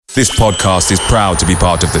This podcast is proud to be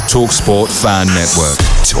part of the TalkSport Fan Network.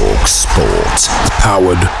 TalkSport.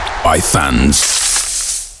 Powered by fans.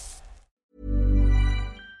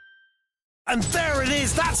 And there it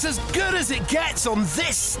is, that's as good as it gets on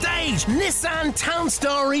this stage. Nissan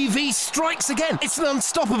Townstar EV strikes again. It's an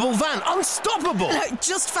unstoppable van, unstoppable.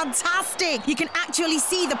 Just fantastic. You can actually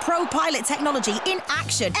see the Pro Pilot technology in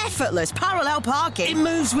action. Effortless parallel parking. It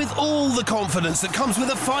moves with all the confidence that comes with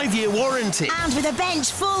a 5-year warranty. And with a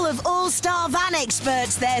bench full of all-star van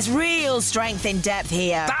experts, there's real strength in depth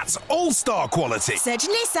here. That's all-star quality. Search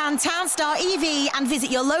Nissan Townstar EV and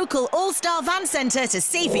visit your local all-star van centre to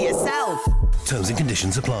see for yourself. Terms and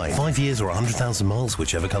conditions apply. 5 years or 100,000 miles,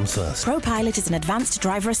 whichever comes first. Pro Pilot is an advanced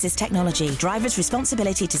driver assist technology. Driver's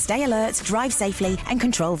responsibility to stay alert, drive safely, and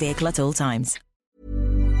control vehicle at all times.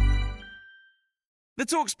 The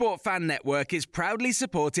TalkSport Fan Network is proudly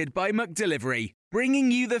supported by McDelivery, bringing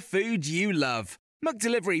you the food you love.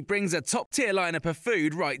 McDelivery brings a top-tier lineup of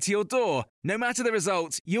food right to your door. No matter the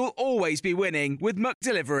result, you'll always be winning with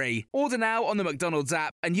McDelivery. Order now on the McDonald's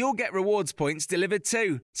app and you'll get rewards points delivered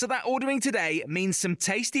too. So that ordering today means some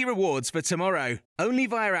tasty rewards for tomorrow. Only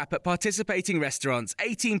via app at participating restaurants.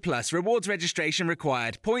 18 plus. Rewards registration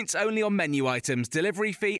required. Points only on menu items.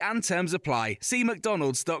 Delivery fee and terms apply. See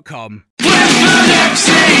mcdonalds.com.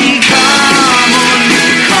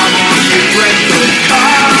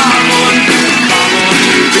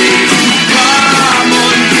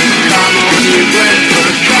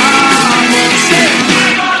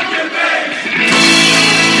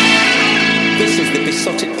 This is the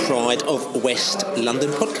besotted pride of West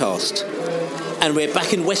London podcast. And we're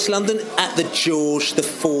back in West London at the George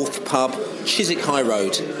IV pub, Chiswick High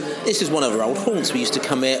Road. This is one of our old haunts. We used to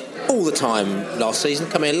come here all the time last season,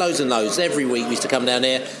 come here loads and loads. Every week we used to come down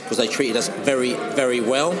here because they treated us very, very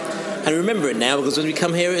well. And remember it now because when we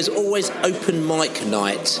come here, it's always open mic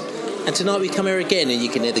night. And tonight we come here again and you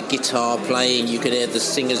can hear the guitar playing, you can hear the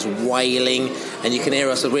singers wailing, and you can hear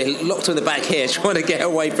us. We're locked in the back here trying to get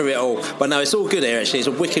away from it all. But no, it's all good here actually. It's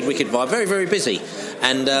a wicked, wicked vibe. Very, very busy.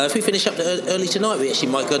 And if we finish up early tonight, we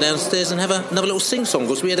actually might go downstairs and have another little sing-song,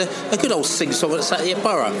 because we had a good old sing-song at Saturday at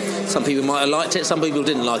Borough. Some people might have liked it, some people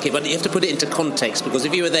didn't like it, but you have to put it into context, because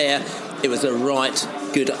if you were there, it was a right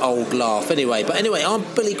good old laugh. Anyway, I'm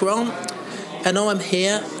Billy Grant, and I'm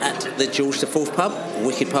here at the George IV pub,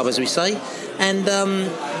 wicked pub as we say, and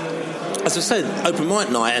as I said, open mic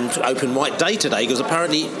night and open mic day today, because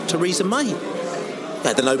apparently Theresa May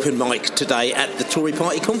had an open mic today at the Tory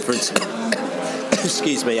Party conference.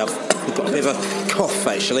 Excuse me, I've got a bit of a cough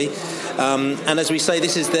actually. And as we say,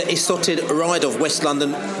 this is the Isotted Ride of West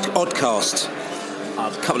London oddcast.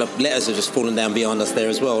 A couple of letters have just fallen down behind us there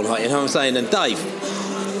as well, like, you know what I'm saying? And Dave,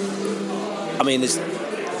 I mean,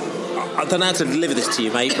 I don't know how to deliver this to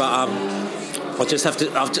you, mate, but I just have to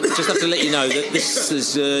let you know that this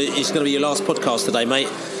is going to be your last podcast today, mate.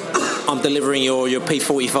 I'm delivering your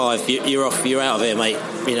P45. You're off. You're out of here, mate.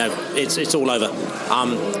 You know, it's all over.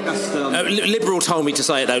 Liberal told me to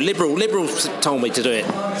say it though. Liberal told me to do it.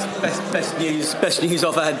 Best news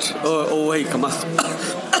I've had all week. I must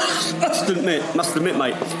admit,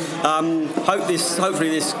 mate. Hopefully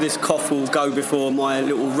this cough will go before my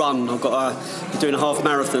little run. I'm doing a half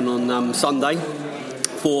marathon on Sunday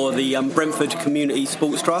for the Brentford Community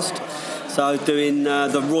Sports Trust. So doing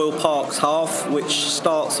the Royal Parks half, which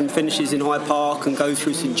starts and finishes in Hyde Park and goes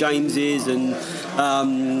through St James's and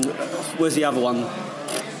where's the other one?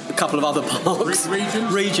 A couple of other parks.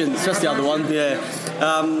 Regents, that's the other one. Yeah.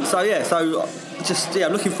 I'm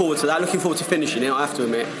looking forward to that. Looking forward to finishing it, I have to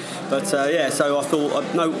admit. But so I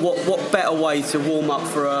thought, no, what better way to warm up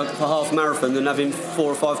for half marathon than having 4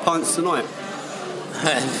 or 5 pints tonight?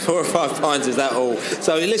 4 or 5 pints, is that all?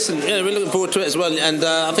 So listen, we're looking forward to it as well, and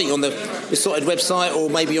I think on the Sorted website or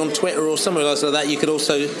maybe on Twitter or somewhere else like that, you could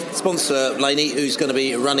also sponsor Laney, who's going to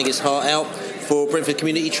be running his heart out for Brentford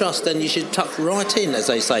Community Trust, and you should tuck right in, as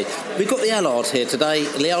they say. We've got the Allard here today.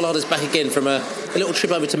 The Allard is back again from a little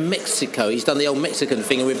trip over to Mexico. He's done the old Mexican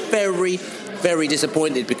thing, and we're very, very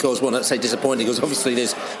disappointed because, well, not say disappointed, because obviously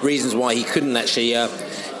there's reasons why he couldn't actually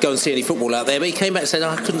go and see any football out there, but he came back and said,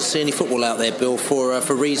 I couldn't see any football out there, Bill, for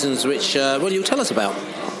reasons which, you'll tell us about.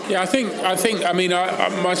 Yeah, I think.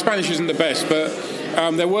 My Spanish isn't the best, but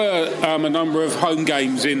there were a number of home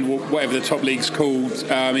games in whatever the top league's called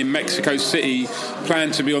in Mexico City,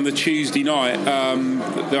 planned to be on the Tuesday night.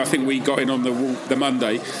 I think we got in on the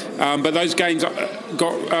Monday, but those games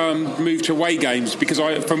got moved to away games because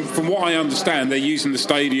from what I understand, they're using the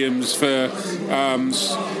stadiums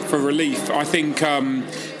for relief. I think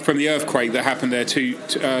from the earthquake that happened there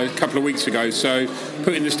a couple of weeks ago. So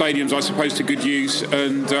putting the stadiums, I suppose, to good use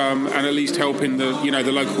and at least helping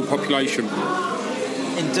the local population.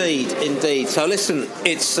 Indeed. So listen,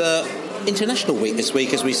 it's International Week this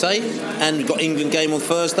week, as we say, and we've got England game on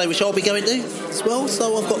Thursday, which I'll be going to as well.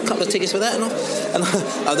 So I've got a couple of tickets for that, and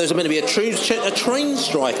there's going to be a train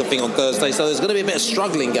strike, I think, on Thursday. So there's going to be a bit of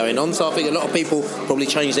struggling going on. So I think a lot of people probably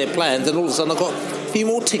change their plans, and all of a sudden I've got a few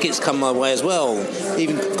more tickets come my way as well.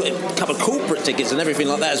 Even a couple of corporate tickets and everything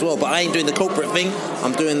like that as well. But I ain't doing the corporate thing.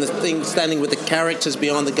 I'm doing the thing standing with the characters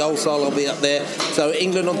behind the goal, so I'll be up there. So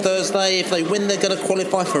England on Thursday, if they win, they're going to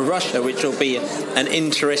qualify for Russia, which will be an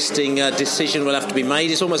interesting decision will have to be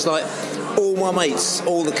made. It's almost like all my mates,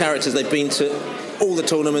 all the characters, they've been to all the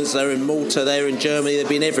tournaments. They're in Malta, they're in Germany, they've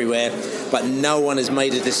been everywhere, but no one has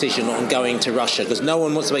made a decision on going to Russia, because no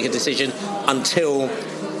one wants to make a decision until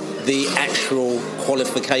the actual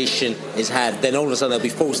qualification is had. Then all of a sudden they'll be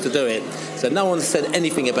forced to do it. So no one's said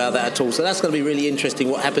anything about that at all. So that's going to be really interesting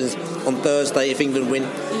what happens on Thursday if England win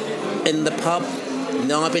in the pub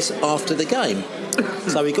Nibis after the game.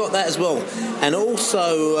 So we got that as well. And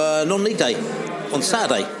also non-league day on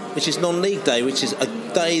Saturday, which is non-league day, which is a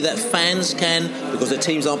day that fans can, because the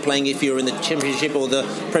teams aren't playing if you're in the Championship or the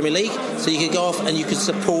Premier League, so you can go off and you can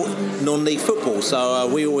support non-league football. So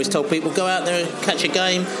we always tell people, go out there and catch a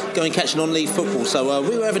game, go and catch non-league football. So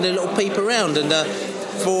we were having a little peep around, and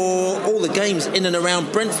for all the games in and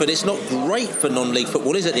around Brentford, it's not great for non-league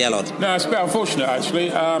football, is it, the Allard? No, it's a bit unfortunate, actually.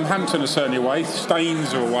 Hampton are certainly away,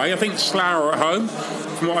 Staines are away, I think Slough are at home,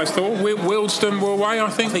 from what I thought. Wealdstone were away, I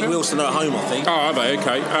think. Wealdstone are at home, I think. Oh, are they?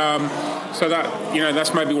 Okay. So that,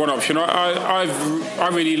 that's maybe one option. I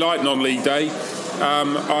really like non-league day.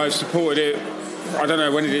 I've supported it. I don't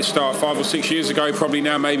know, when did it start? 5 or 6 years ago, probably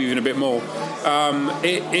now, maybe even a bit more.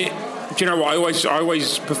 Do you know what? I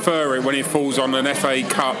always prefer it when it falls on an FA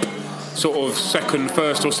Cup sort of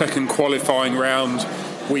first or second qualifying round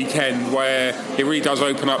weekend, where it really does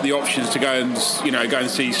open up the options to go and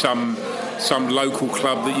see some local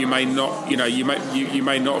club that you may not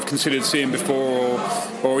have considered seeing before,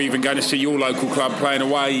 or even going to see your local club playing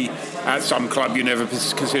away at some club you never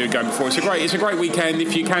considered going before. It's a great weekend.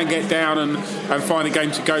 If you can get down and find a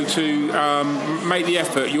game to go to, make the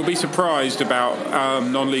effort. You'll be surprised about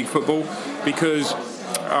non-league football, because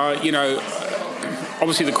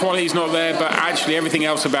obviously the quality's not there, but actually everything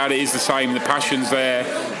else about it is the same. The passion's there,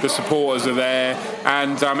 the supporters are there,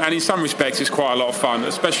 and in some respects it's quite a lot of fun,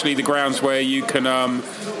 especially the grounds where you can have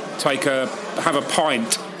a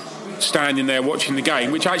pint standing there watching the game,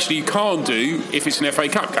 which actually you can't do if it's an FA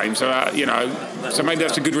Cup game. So so maybe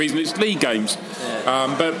that's a good reason it's league games.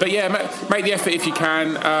 But yeah, make the effort if you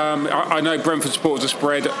can. I know Brentford supporters are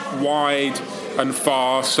spread wide and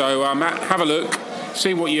far, so have a look.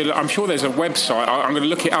 See what I'm sure there's a website. I'm going to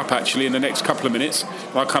look it up actually in the next couple of minutes.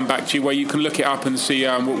 I'll come back to you where you can look it up and see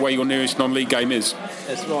where your nearest non-league game is.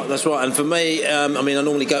 That's right. And for me, I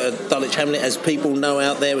normally go to Dulwich Hamlet, as people know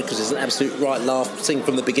out there, because it's an absolute right laugh, sing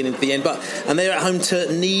from the beginning to the end. And they're at home to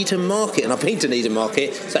Needham Market, and I've been to Needham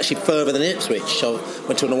Market. It's actually further than Ipswich. I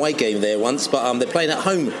went to an away game there once, but they're playing at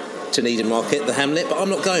home to Needham Market, the Hamlet, but I'm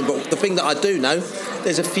not going. But the thing that I do know,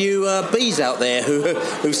 there's a few bees out there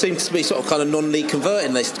who seem to be sort of kind of non-league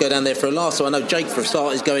converting. They go down there for a laugh. So I know Jake, for a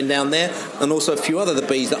start, is going down there, and also a few other the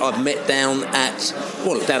bees that I've met down at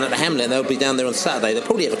the Hamlet. And they'll be down there on Saturday. They'll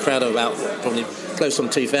probably have a crowd of about probably close on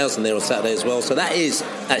 2,000 there on Saturday as well. So that is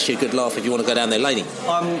actually a good laugh if you want to go down there, Laney.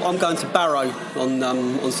 I'm going to Barrow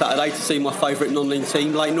on Saturday to see my favourite non-league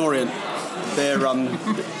team, Leyton Orient. They're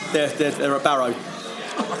at Barrow.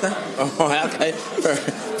 Okay. All right. Okay.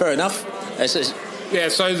 Fair enough. Yeah,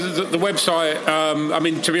 so the website,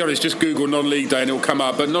 to be honest, just Google non-league day and it'll come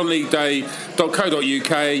up. But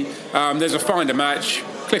nonleagueday.co.uk, there's a find a match.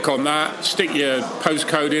 Click on that, stick your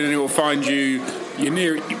postcode in, and it will find you your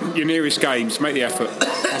nearest games. Make the effort.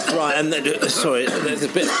 That's right. And sorry, there's a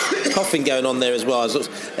bit of coughing going on there as well.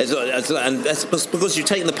 And that's because you've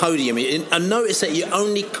taken the podium. And notice that you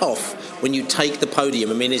only cough when you take the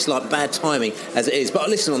podium. It's like bad timing as it is. But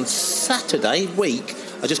listen, on Saturday week,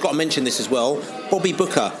 I just got to mention this as well, Bobby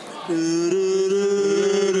Booker.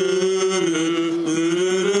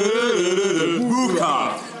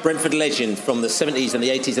 Brentford legend from the 70s and the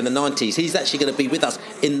 80s and the 90s. He's actually going to be with us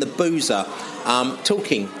in the Boozer,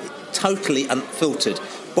 talking totally unfiltered.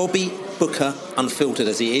 Bobby Booker unfiltered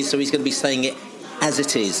as he is, so he's going to be saying it as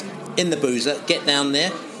it is in the Boozer. Get down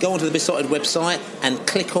there, go onto the Besotted website and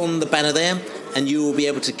click on the banner there. and you will be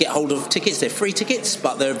able to get hold of tickets. They're free tickets,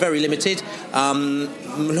 but they're very limited. Quite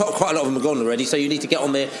a lot of them are gone already, so you need to get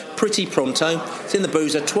on there pretty pronto. It's in the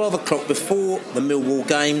Boozer, 12 o'clock before the Millwall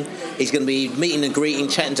game. He's going to be meeting and greeting,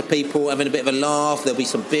 chatting to people, having a bit of a laugh. There'll be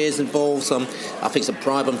some beers involved, I think some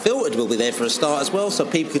Pride Unfiltered will be there for a start as well, so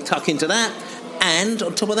people could tuck into that. And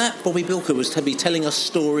on top of that, Bobby Bilker was to be telling us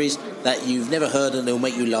stories that you've never heard and they'll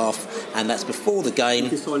make you laugh. And that's before the game.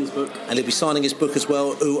 He'll sign his book. And he'll be signing his book as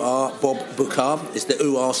well, Ooh Ah Bob Booker. It's the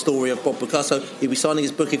Ooh Ah story of Bob Booker. So he'll be signing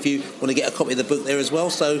his book if you want to get a copy of the book there as well.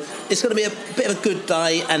 So it's going to be a bit of a good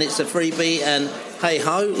day, and it's a freebie. And hey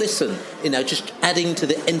ho, listen, just adding to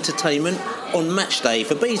the entertainment on match day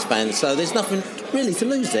for Bees fans. So there's nothing really to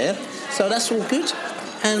lose there. So that's all good.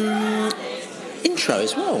 And intro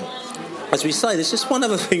as well. As we say, there's just one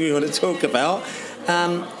other thing we want to talk about.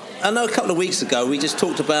 I know a couple of weeks ago we just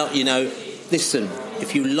talked about, listen,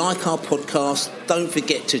 if you like our podcast, don't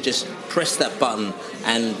forget to just press that button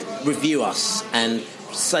and review us and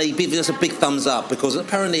give us a big thumbs up, because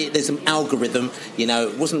apparently there's an algorithm.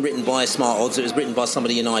 It wasn't written by Smart Odds, it was written by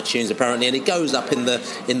somebody in iTunes apparently, and it goes up in the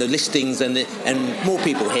listings, and more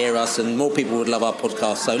people hear us and more people would love our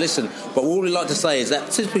podcast. So listen, but all we'd like to say is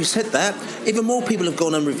that since we said that, even more people have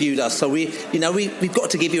gone and reviewed us. So we've got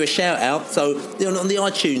to give you a shout out. So on the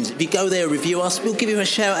iTunes, if you go there and review us, we'll give you a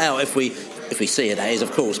shout out if we see it, that is,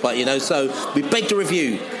 of course. But so we begged a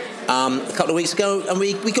review a couple of weeks ago, and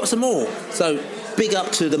we got some more. So big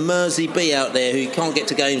up to the Mersey B out there who can't get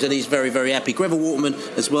to games, and he's very, very happy. Greville Waterman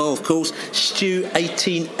as well, of course. Stu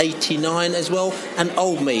 1889 as well, and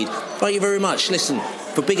Old Mead. Thank you very much. Listen,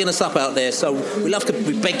 for bigging us up out there. So we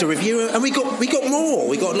begged a review, and we got more.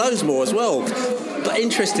 We got loads more as well. But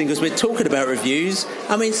interesting, because we're talking about reviews.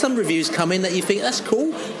 I mean, some reviews come in that you think, that's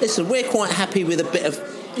cool. Listen, we're quite happy with a bit of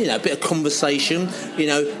conversation,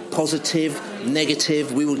 positive,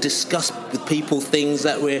 negative. We will discuss with people things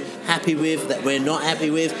that we're happy with, that we're not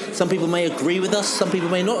happy with. Some people may agree with us, some people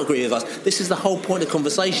may not agree with us. This is the whole point of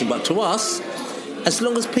conversation. But to us, as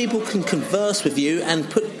long as people can converse with you and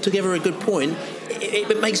put together a good point,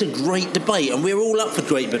 it makes a great debate, and we're all up for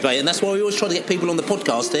great debate, and that's why we always try to get people on the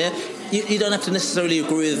podcast here. You don't have to necessarily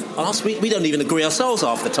agree with us. We don't even agree ourselves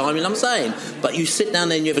half the time, you know what I'm saying? But you sit down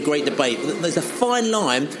there and you have a great debate. There's a fine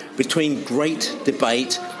line between great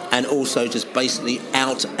debate and also just basically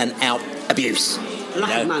out-and-out abuse.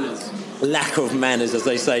 Lack of manners. Lack of manners, as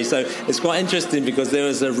they say. So it's quite interesting, because there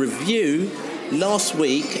was a review last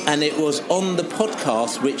week, and it was on the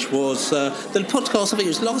podcast, which was the podcast, I think it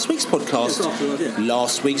was last week's podcast.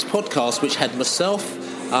 Last week's podcast, which had myself,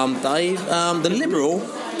 Dave, the Liberal,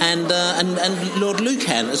 and Lord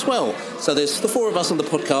Lucan as well. So there's the four of us on the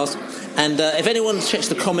podcast. And if anyone checks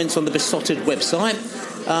the comments on the Besotted website,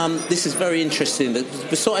 this is very interesting. The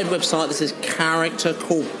Besotted website, this is character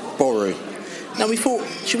called Boru. Now we thought,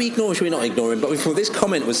 should we ignore him, should we not ignore him? But we thought this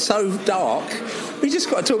comment was so dark, we just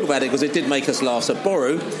got to talk about it because it did make us laugh. So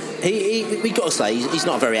Boru, we got to say, he's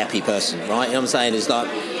not a very happy person, right? You know what I'm saying? It's like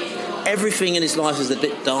everything in his life is a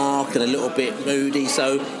bit dark and a little bit moody.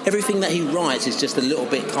 So everything that he writes is just a little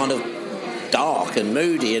bit kind of dark and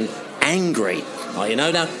moody and angry.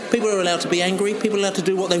 Now people are allowed to be angry. People are allowed to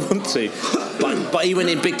do what they want to. But he went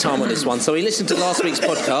in big time on this one. So he listened to last week's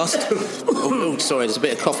podcast. Oh, sorry, there's a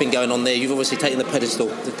bit of coughing going on there. You've obviously taken the pedestal.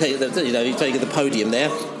 You've taken the podium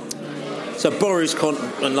there. So Boru's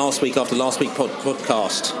comment last week after last week's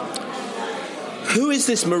podcast. Who is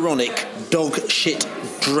this moronic dog shit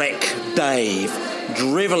Drek Dave,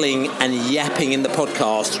 drivelling and yapping in the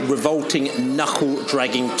podcast, revolting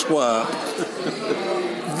knuckle-dragging twerp?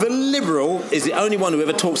 The Liberal is the only one who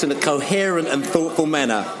ever talks in a coherent and thoughtful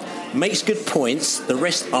manner. Makes good points, the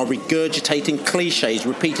rest are regurgitating cliches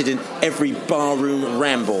repeated in every barroom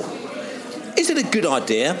ramble. Is it a good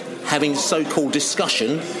idea having so-called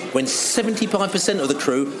discussion when 75% of the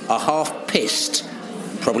crew are half pissed?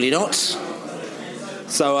 Probably not.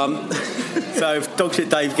 So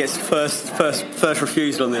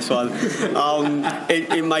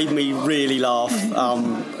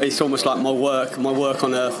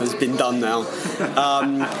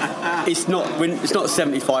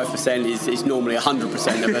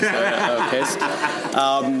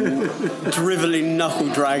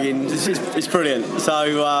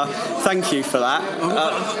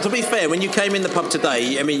To be fair, when you came in the pub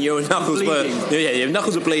today, I mean your knuckles were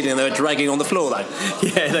bleeding and they were dragging on the floor though.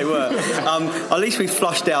 Yeah, they were. At least we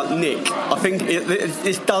flushed out Nick. I think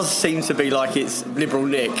this does seem to be like it's Liberal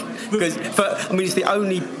Nick, because it's the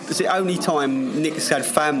only time Nick's had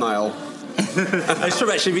fan mail It's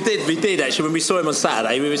true, actually. We did actually. When we saw him on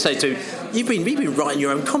Saturday, we would say to him, you've been writing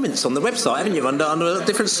your own comments on the website, haven't you, under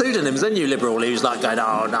different pseudonyms, then you, Liberal? He was like going,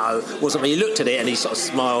 oh no, wasn't me. He looked at it and he sort of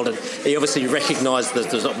smiled, and he obviously recognised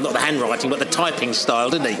not the handwriting but the typing style,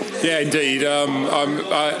 didn't he? Yeah, indeed.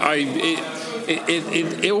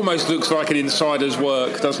 It almost looks like an insider's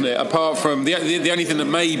work, doesn't it? Apart from the only thing that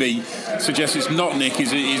maybe suggests it's not Nick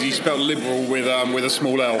is he spelled Liberal with a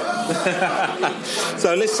small L.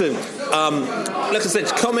 So listen, like I said,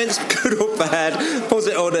 comments, good or bad,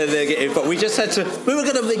 positive or negative, but we just had to. We were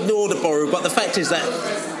going to ignore the Borrow, but the fact is that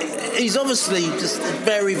he's obviously just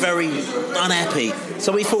very, very unhappy.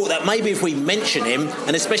 So we thought that maybe if we mention him,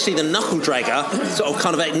 and especially the knuckle dragger, sort of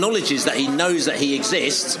kind of acknowledges that he knows that he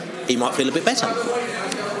exists, he might feel a bit better.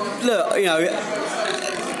 Look,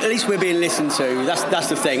 at least we're being listened to. That's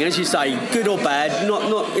the thing. And as you say, good or bad,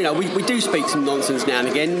 not we do speak some nonsense now and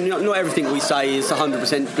again. Not everything we say is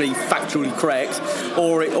 100% factually correct,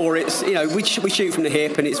 or it's we shoot from the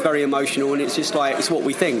hip and it's very emotional and it's just like it's what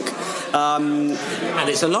we think. And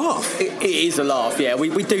it's a laugh. It is a laugh. Yeah,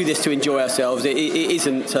 we do this to enjoy ourselves. It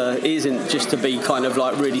isn't just to be kind of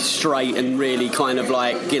like really straight and really kind of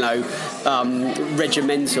like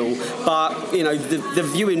regimental. But the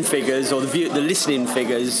viewing figures or the listening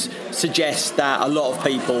figures suggest that a lot of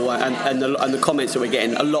people and the comments that we're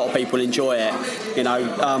getting, a lot of people enjoy it.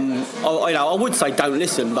 I would say don't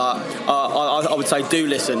listen, but I would say do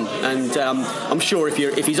listen. And I'm sure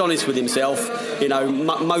if he's honest with himself,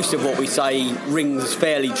 most of what we say rings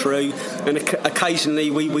fairly true, and occasionally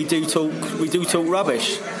we do talk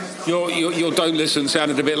rubbish. Your don't listen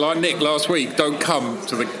sounded a bit like Nick last week. Don't come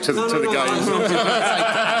to the games. No,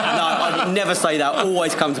 I would never say that.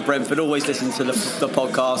 Always come to Brentford. Always listen to the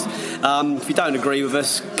podcast. If you don't agree with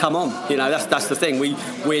us, come on. That's the thing.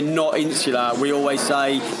 We're not insular. We always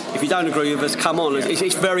say if you don't agree with us, come on.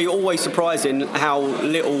 It's very always surprising how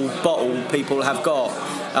little bottle people have got.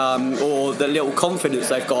 Or the little confidence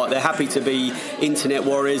they've got. They're happy to be internet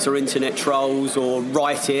warriors or internet trolls or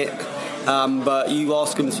write it. But you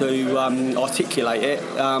ask them to articulate it.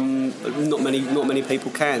 Not many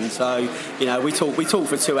people can. So we talk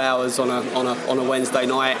for 2 hours on a Wednesday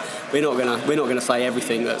night. We're not gonna say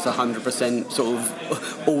everything that's 100% sort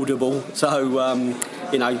of audible. So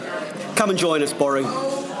come and join us,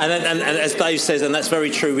 Borrow. And as Dave says, and that's very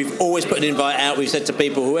true, we've always put an invite out. We've said to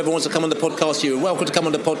people, whoever wants to come on the podcast, you're welcome to come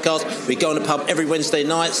on the podcast. We go on the pub every Wednesday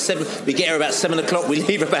night. We get here about 7 o'clock. We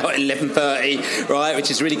leave about 11:30, right, which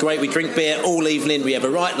is really great. We drink beer all evening. We have a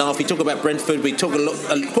right laugh. We talk about Brentford. We talk a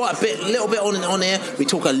little bit on air. We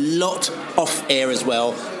talk a lot off air as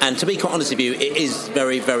well. And to be quite honest with you, it is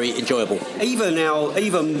very, very enjoyable.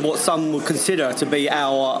 Even what some would consider to be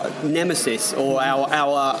our nemesis or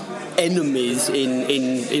our enemies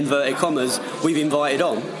in inverted commas, we've invited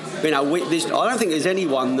on. I don't think there's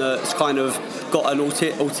anyone that's kind of got an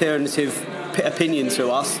alternative opinion to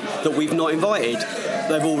us that we've not invited.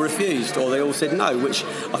 They've all refused, or they all said no, which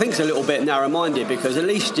I think is a little bit narrow-minded, because at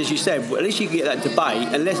least, as you said, at least you can get that debate.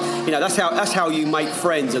 Unless that's how you make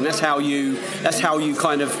friends, and that's how you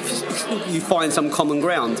kind of you find some common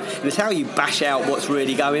ground, and it's how you bash out what's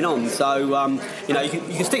really going on. So you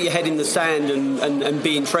can stick your head in the sand and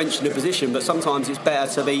be entrenched in a position, but sometimes it's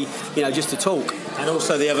better to be just to talk. And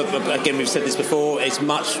also again, we've said this before.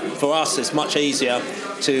 For us, it's much easier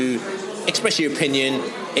to express your opinion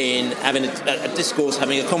in having a discourse,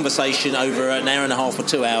 having a conversation over an hour and a half or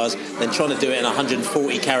 2 hours, than trying to do it in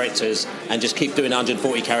 140 characters and just keep doing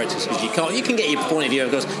 140 characters, because you can get your point of view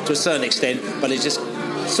across to a certain extent, but it just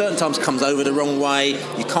certain times comes over the wrong way.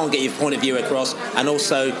 You can't get your point of view across, and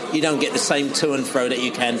also you don't get the same to and fro that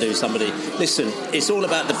you can do somebody. Listen, it's all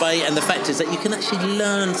about debate, and the fact is that you can actually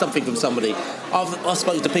learn something from somebody. I've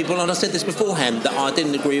spoken to people, and I said this beforehand, that I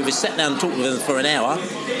didn't agree with. You sat down and talked with them for an hour,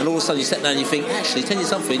 and all of a sudden you sit down and you think, actually, tell you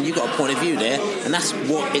something, you've got a point of view there, and that's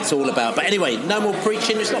what it's all about. But anyway, no more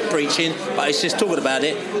preaching. It's not preaching, but it's just talking about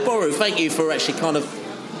it. Boru, thank you for actually kind of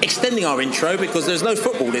extending our intro, because there's no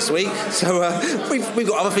football this week, so we've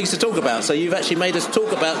got other things to talk about. So you've actually made us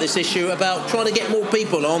talk about this issue about trying to get more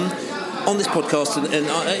people on this podcast and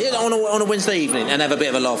on a Wednesday evening and have a bit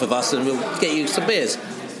of a laugh with us, and we'll get you some beers.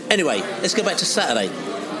 Anyway, let's go back to Saturday.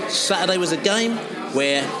 Saturday was a game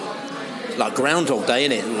where, like Groundhog Day,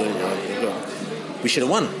 innit? We should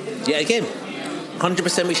have won. Yet again,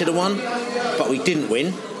 100% we should have won, but we didn't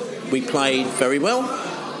win. We played very well.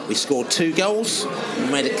 We scored 2 goals. We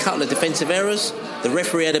made a couple of defensive errors. The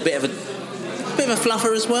referee had a bit of a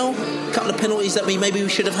fluffer as well. A couple of penalties that maybe we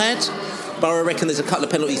should have had. But I reckon there's a couple of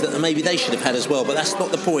penalties that maybe they should have had as well. But that's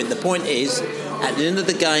not the point. The point is At the end of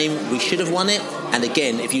the game, we should have won it. And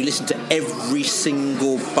again, if you listen to every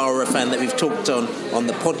single Borough fan that we've talked on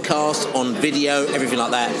the podcast, on video, everything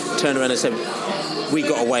like that, turn around and say, we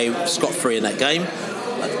got away scot-free in that game.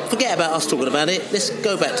 Forget about us talking about it. Let's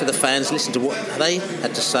go back to the fans, listen to what they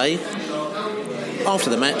had to say after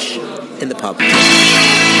the match in the pub. I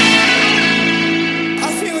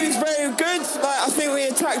think we was very good. I think we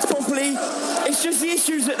attacked properly. It's just the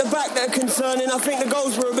issues at the back that are concerning. I think the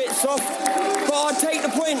goals were a bit soft. But I'd take the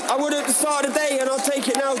point. I would at the start of the day, and I'll take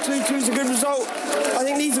it now. 2-2 is a good result. I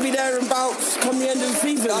think these will be there and bouts come the end of the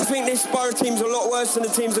season. I think this Borough team's a lot worse than the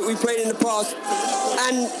teams that we played in the past.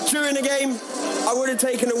 And during the game, I would have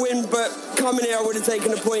taken a win, but coming here, I would have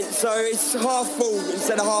taken a point. So it's half full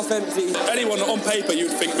instead of half empty. Anyone on paper,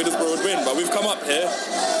 you'd think Middlesbrough would win, but we've come up here,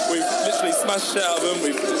 we've literally smashed shit out of them,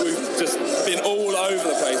 we've just been all over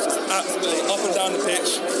the place, just absolutely up and down the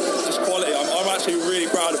pitch, just quality. I'm actually really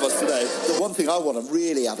proud of us today. The one thing I want to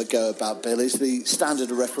really have a go about, Bill, is the standard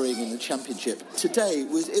of refereeing in the Championship. Today, it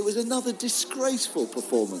was another disgraceful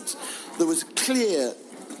performance. There was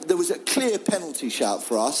a clear penalty shout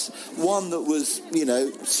for us, one that was,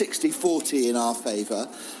 60-40 in our favour,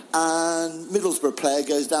 and Middlesbrough player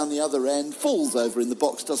goes down the other end, falls over in the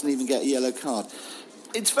box, doesn't even get a yellow card.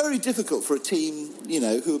 It's very difficult for a team,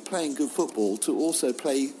 who are playing good football to also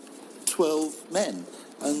play 12 men.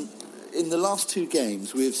 And in the last two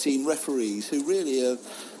games, we have seen referees who really are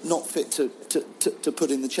not fit to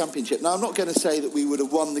put in the Championship. Now, I'm not going to say that we would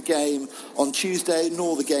have won the game on Tuesday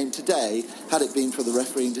nor the game today had it been for the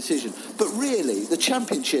refereeing decision. But really, the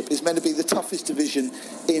Championship is meant to be the toughest division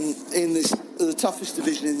in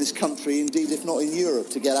this country, indeed, if not in Europe,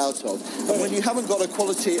 to get out of. And when you haven't got a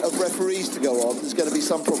quality of referees to go on, there's going to be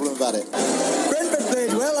some problem about it. Brentford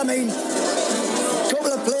played well. A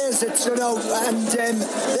couple of players that stood out, and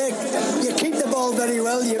you keep the ball very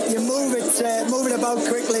well. You move it about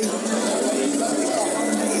quickly.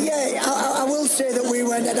 Yeah, I will say that we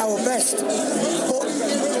weren't at our best. But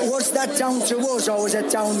was that down to us, or was it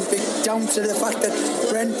down to the fact that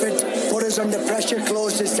Brentford put us under pressure,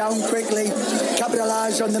 closed us down quickly,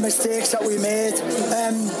 capitalised on the mistakes that we made?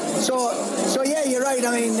 So yeah, you're right.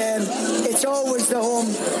 It's always the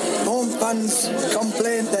home fans'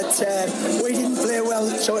 complaint that we didn't play well,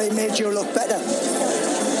 so it made you look better.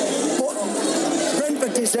 But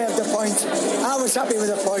Brentford deserved the point. I was happy with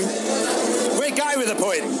the point. We're going with the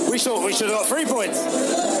point. We thought we should have got 3 points.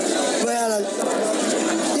 Well,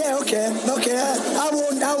 yeah, okay.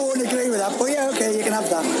 I won't agree with that, but yeah, okay, you can have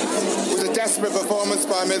that. It was a desperate performance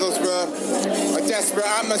by Middlesbrough, a desperate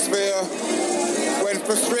atmosphere when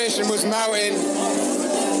frustration was mounting.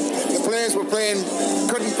 The players were playing,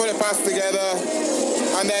 couldn't put a pass together,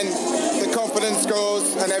 and then the confidence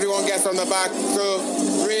goes and everyone gets on the back. So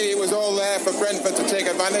really it was all there for Brentford to take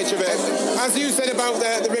advantage of it. As you said about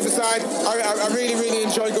the Riverside, I really, really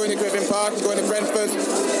enjoy going to Griffin Park and going to Brentford.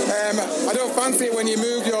 I don't fancy it when you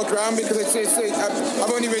move your ground because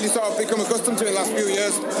I've only really sort of become accustomed to it in the last few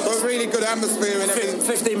years. But a really good atmosphere and everything.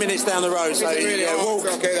 15 minutes down the road, so really walk.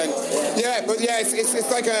 Okay then. Yeah, but yeah,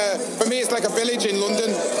 it's like for me it's like a village in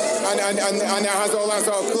London, and it has all that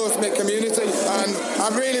sort of close-knit community. And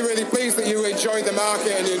I'm really, really pleased that you enjoyed the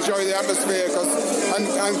market and you enjoyed the atmosphere, and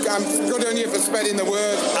I'm good on you for spreading the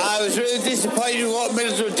word. I was really disappointed with what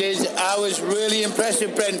Middlesbrough did. I was really impressed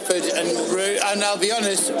with Brentford, and I'll be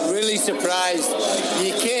honest, really surprised.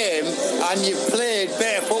 You came and you played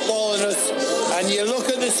better football than us, and you look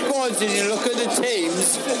at the squads and you look at the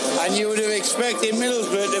teams, and you would have expected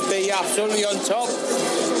Middlesbrough to be absolutely on top,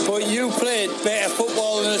 but you played better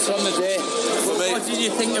football than us on the day. What did you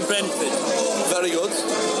think of Brentford? Very good.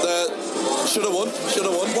 Should have won.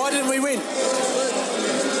 Why didn't we win?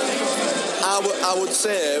 I would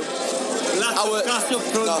say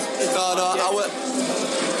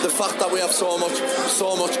the fact that we have so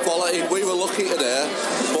much quality. We were lucky today,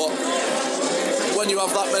 but when you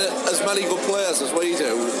have as many good players as we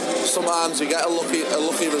do, sometimes you get a lucky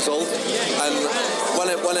result. And when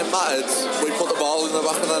it mattered, we put the ball in the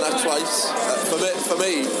back of the net twice. For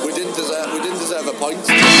me, we didn't deserve a point.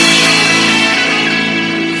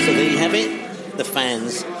 So there you have it. The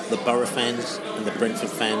fans, the Borough fans and the Brentford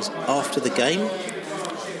fans after the game,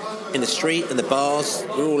 in the street and the bars,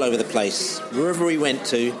 we're all over the place. Wherever we went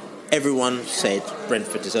to, everyone said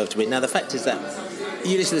Brentford deserved to win. Now the fact is that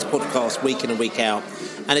you listen to this podcast week in and week out,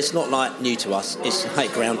 and it's not like new to us. It's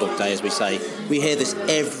like Groundhog Day, as we say. We hear this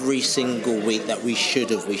every single week that we should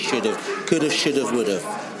have, could have, should have, would have,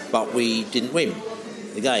 but we didn't win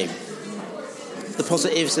the game. the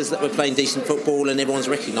positives is that we're playing decent football and everyone's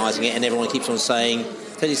recognising it, and everyone keeps on saying,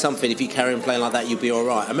 tell you something, if you carry on playing like that, you'll be all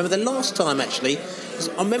right. I remember the last time, actually,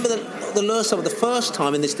 the first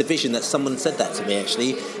time in this division that someone said that to me,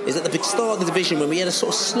 actually, is at the big start of the division when we had a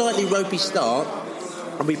sort of slightly ropey start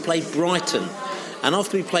and we played Brighton. And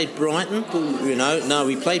after we played Brighton,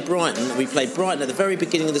 we played Brighton. We played Brighton at the very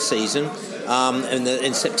beginning of the season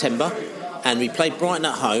in September, and we played Brighton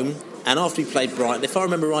at home. And after we played Brighton, if I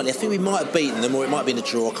remember rightly, I think we might have beaten them, or it might have been a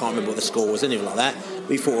draw. I can't remember what the score was, anything like that.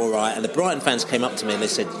 We thought, all right. And the Brighton fans came up to me and they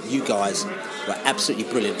said, you guys were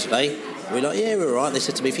absolutely brilliant today. And we're like, yeah, we're all right. They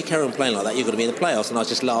said to me, if you carry on playing like that, you're going to be in the playoffs. And I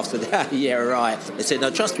just laughed and said, yeah, all right. They said, no,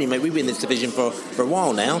 trust me, mate, we've been in this division for a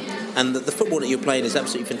while now, and the football that you're playing is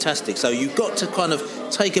absolutely fantastic. So you've got to kind of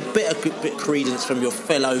take a bit of credence from your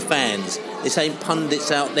fellow fans. This ain't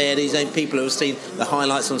pundits out there. These ain't people who have seen the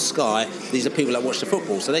highlights on Sky. These are people that watch the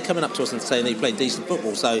football. So they're coming up to us and saying they play decent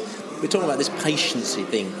football. So we're talking about this patience-y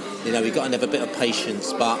thing. We've got to have a bit of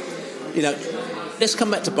patience. But, let's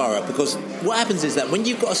come back to Borough, because what happens is that when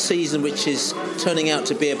you've got a season which is turning out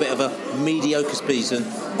to be a bit of a mediocre season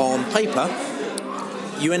on paper,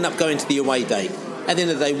 you end up going to the away day. At the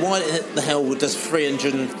end of the day, why the hell does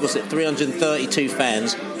 332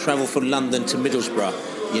 fans travel from London to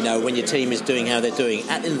Middlesbrough, when your team is doing how they're doing?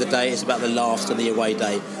 At the end of the day, it's about the laughs and the away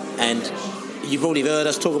day. And you've already heard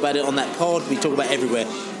us talk about it on that pod. We talk about it everywhere.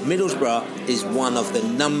 Middlesbrough is one of the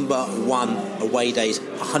number one away days,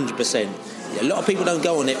 100%. A lot of people don't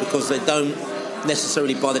go on it because they don't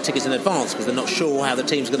necessarily buy the tickets in advance because they're not sure how the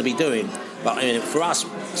team's going to be doing. But for us,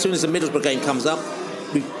 as soon as the Middlesbrough game comes up,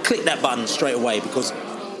 we click that button straight away, because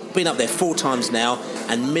we've been up there 4 times now,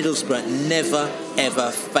 and Middlesbrough never,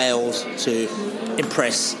 ever fails to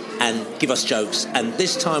impress and give us jokes. And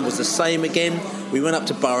this time was the same again. We went up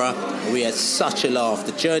to Borough and we had such a laugh.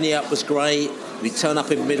 The journey up was great. We turned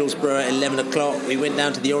up in Middlesbrough at 11 o'clock. We went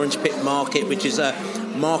down to the Orange Pit Market, which is a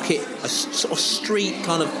sort of street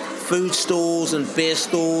kind of food stalls and beer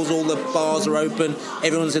stalls. All the bars are open.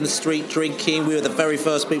 Everyone's in the street drinking. We were the very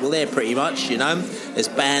first people there, pretty much, There's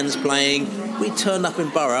bands playing. We turned up in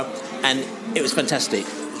Borough and it was fantastic.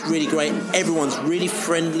 It was really great. Everyone's really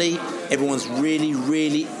friendly. Everyone's really,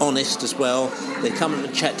 really honest as well. They come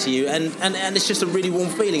and chat to you, and it's just a really warm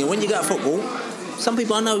feeling. And when you go to football, some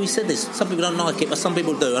people, I know he said this, some people don't like it, but some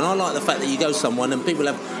people do. And I like the fact that you go somewhere and people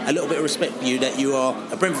have a little bit of respect for you, that you are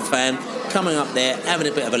a Brentford fan, coming up there, having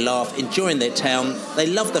a bit of a laugh, enjoying their town. They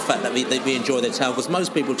love the fact that we enjoy their town, because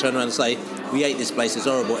most people turn around and say, we hate this place, it's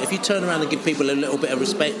horrible. If you turn around and give people a little bit of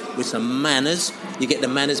respect with some manners, you get the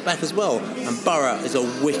manners back as well. And Borough is a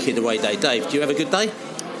wicked away day. Dave, do you have a good day?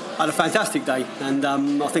 I had a fantastic day, and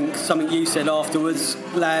I think something you said afterwards,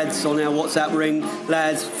 lads, on our WhatsApp ring,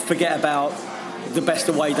 lads, forget about the best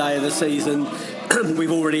away day of the season.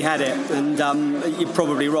 We've already had it, and you're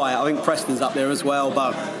probably right. I think Preston's up there as well,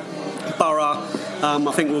 but Borough,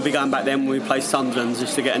 I think we'll be going back then when we play Sunderland,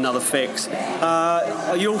 just to get another fix.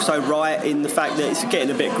 You're also right in the fact that it's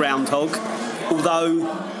getting a bit groundhog, although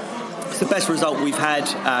it's the best result we've had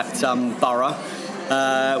at Borough.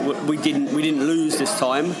 We didn't lose this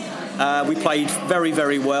time. We played very,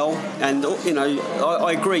 very well, and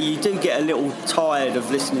I agree. You do get a little tired of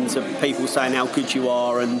listening to people saying how good you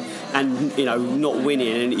are and not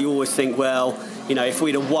winning, and you always think, well, if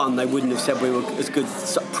we'd have won, they wouldn't have said we were as good.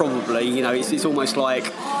 Probably, it's almost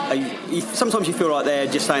like sometimes you feel like they're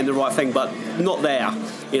just saying the right thing, but not there.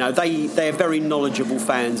 They're very knowledgeable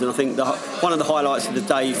fans, and I think one of the highlights of the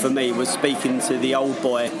day for me was speaking to the old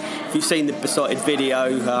boy. If you've seen the Besotted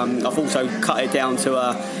video, I've also cut it down to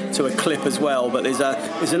a clip as well. But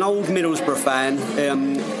there's an old Middlesbrough fan.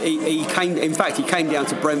 He came down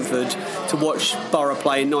to Brentford to watch Borough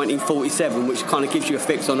play in 1947, which kind of gives you a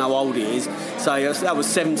fix on how old he is. So that was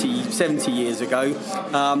 70 years ago.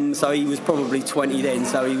 So he was probably 20 then.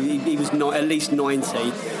 So he was not at least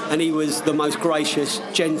 90, and he was the most gracious,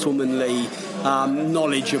 gentlemanly,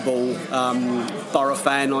 knowledgeable Borough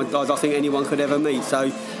fan I think anyone could ever meet. So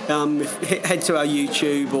head to our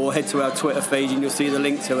YouTube or head to our Twitter feed and you'll see the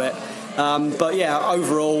link to it. But yeah,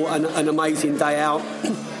 overall an amazing day out.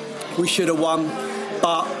 We should have won,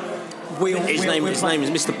 but his name is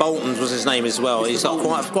Mr. Bolton was his name as well. He's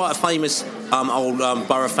quite a famous old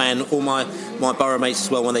Borough fan. All my Borough mates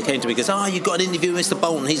as well, when they came to me, goes, you've got an interview with Mr.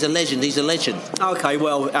 Bolton. He's a legend. Okay,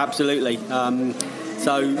 well, absolutely.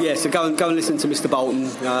 So go and listen to Mr. Bolton,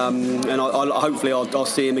 and hopefully I'll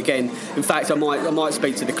see him again. In fact, I might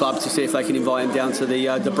speak to the club to see if they can invite him down to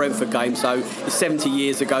the Brentford game. So it's 70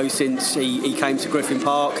 years ago since he came to Griffin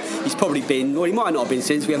Park. He's probably been, well, he might not have been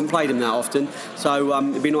since. We haven't played him that often. So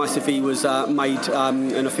it'd be nice if he was made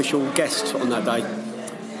an official guest on that day.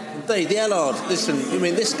 Steve, the Allard. Listen, I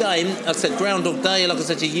mean, this game, I said Groundhog Day. Like I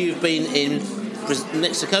said to you, you've been in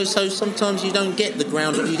Mexico, so sometimes you don't get the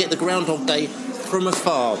you get the Groundhog Day from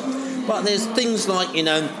afar. But there's things like, you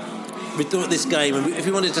know, we thought this game, and if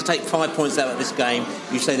you wanted to take 5 points out of this game,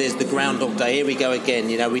 you say there's the Groundhog Day. Here we go again.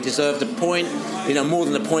 You know, we deserved a point, you know, more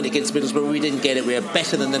than a point against Middlesbrough. We didn't get it. We were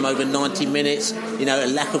better than them over 90 minutes. You know, a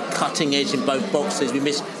lack of cutting edge in both boxes. We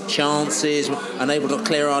missed chances, we're unable to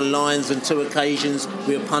clear our lines on 2 occasions.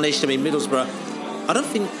 We were punished. I mean, Middlesbrough, I don't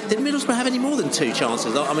think, did Middlesbrough have any more than 2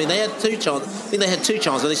 chances? I mean, they had 2 chances. I think they had 2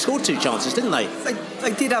 chances. They scored 2 chances, didn't they?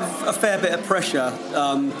 They did have a fair bit of pressure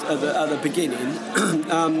at the beginning,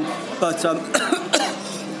 but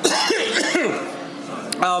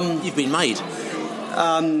you've been made.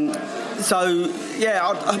 So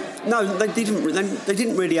yeah, no, they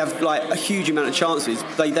didn't really have like a huge amount of chances.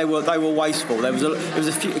 They were wasteful. There was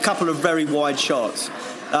a couple of very wide shots.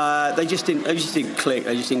 They just didn't click.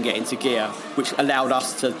 They just didn't get into gear, which allowed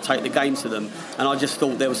us to take the game to them. And I just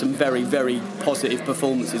thought there were some very, very positive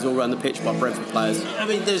performances all around the pitch by Brentford players. I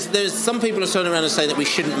mean, there's some people are turning around and saying that we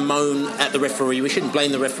shouldn't moan at the referee. We shouldn't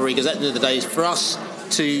blame the referee, because at the end of the day, it's for us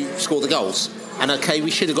to score the goals. And okay, we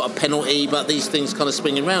should have got a penalty, but these things kind of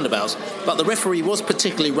swing in roundabouts. But the referee was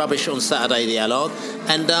particularly rubbish on Saturday, the Allard.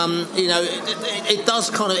 And, you know, it does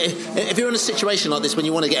kind of... If you're in a situation like this when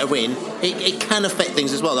you want to get a win, it can affect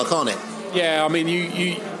things as well, though, can't it? Yeah, I mean,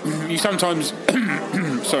 you sometimes...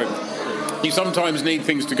 sorry. You sometimes need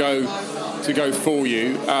things to go for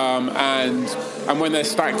you, and when they're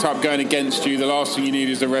stacked up going against you, the last thing you need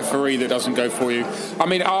is a referee that doesn't go for you. I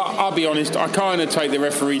mean, I'll be honest, I kind of take the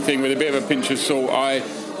referee thing with a bit of a pinch of salt. I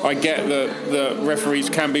get that the referees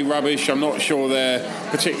can be rubbish. I'm not sure they're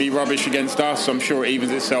particularly rubbish against us. I'm sure it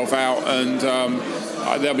evens itself out, and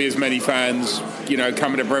there'll be as many fans, you know,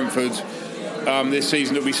 coming to Brentford this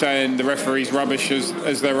season that'll be saying the referee's rubbish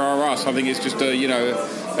as there are us. I think it's just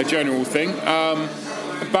a general thing.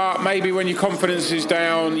 But maybe when your confidence is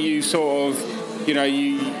down, you sort of, you know,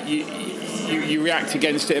 you react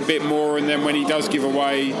against it a bit more, and then when he does give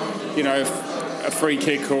away, you know, a free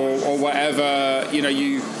kick or whatever, you know,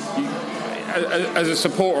 you as a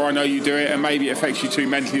supporter, I know you do it, and maybe it affects you too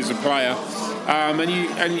mentally as a player,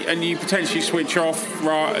 and you potentially switch off,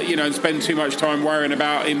 right, you know, and spend too much time worrying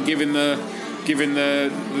about him giving the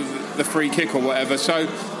free kick or whatever. So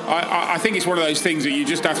I think it's one of those things that you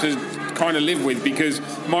just have to kind of live with, because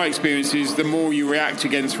my experience is the more you react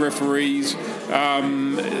against referees, it's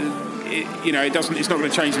not going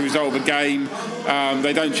to change the result of a game.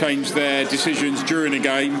 They don't change their decisions during a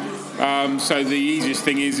game. So the easiest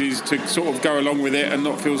thing is to sort of go along with it and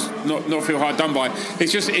not feel hard done by.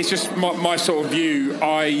 It's just my sort of view.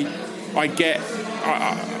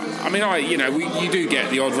 You do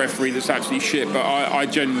get the odd referee that's absolutely shit, but I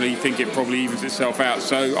generally think it probably evens itself out.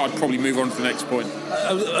 So I'd probably move on to the next point.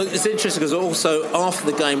 It's interesting because also after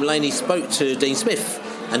the game, Laney spoke to Dean Smith,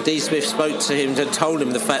 and Dean Smith spoke to him and told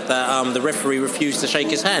him the fact that the referee refused to shake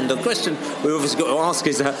his hand. The question we've obviously got to ask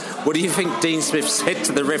is, what do you think Dean Smith said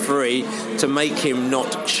to the referee to make him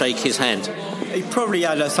not shake his hand? He probably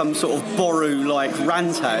had some sort of Boru-like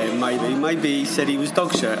rant at him, maybe. Maybe he said he was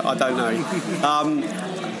dog shit. I don't know.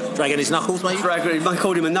 Dragging his knuckles, maybe? I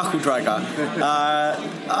called him a knuckle dragger.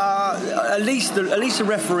 At least the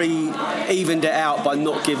referee evened it out by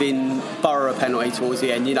not giving Borough a penalty towards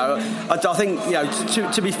the end. You know, I think, you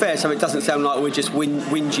know, to be fair, so it doesn't sound like we're just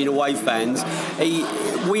whinging away fans.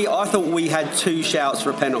 I thought we had 2 shouts for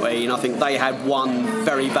a penalty, and I think they had 1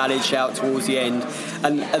 very valid shout towards the end.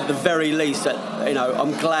 And at the very least,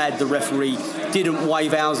 I'm glad the referee didn't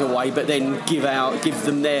wave ours away, but then give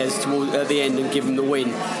them theirs at the end and give them the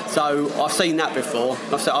win. So I've seen that before.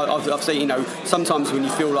 I've seen, you know, sometimes when you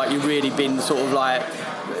feel like you've really been sort of like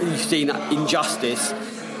you've seen injustice,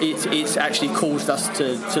 it's actually caused us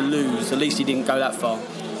to lose. At least he didn't go that far.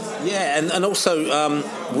 Yeah, and also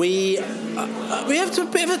we have a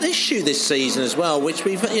bit of an issue this season as well, which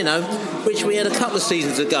we had a couple of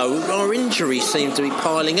seasons ago. Our injuries seem to be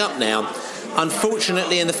piling up now.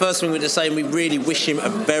 Unfortunately, and the first thing we're just saying, we really wish him a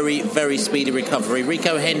very, very speedy recovery.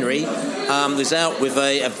 Rico Henry was out with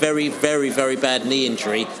a very, very, very bad knee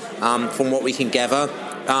injury, from what we can gather.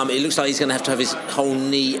 It looks like he's going to have his whole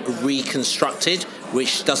knee reconstructed,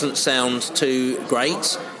 which doesn't sound too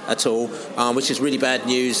great at all, which is really bad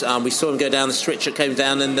news. We saw him go down the stretcher, came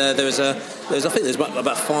down, and there was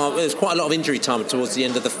quite a lot of injury time towards the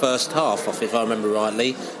end of the first half, if I remember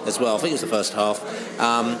rightly, as well. I think it was the first half.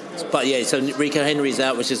 But yeah, so Rico Henry's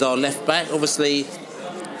out, which is our left back. Obviously,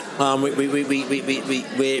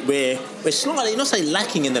 We're slightly, not saying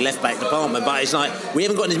lacking in the left back department, but it's like we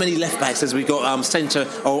haven't got as many left backs as we've got centre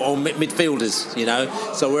or midfielders, you know.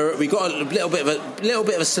 So we've got a little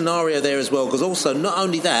bit of a scenario there as well, because also not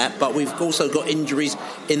only that, but we've also got injuries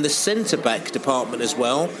in the centre back department as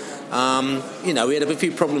well. You know, we had a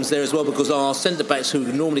few problems there as well, because our centre backs who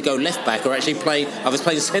normally go left back are actually playing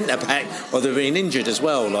centre back, or they're being injured as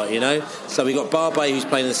well, like, you know. So we've got Barbe, who's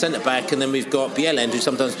playing the centre back, and then we've got Bielend, who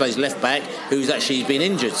sometimes plays left back, who's actually been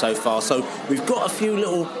injured so far. So we've got a few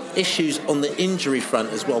little issues on the injury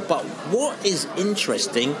front as well. But what is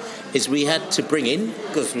interesting is we had to bring in,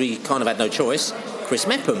 because we kind of had no choice, Chris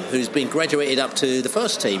Mepham, who's been graduated up to the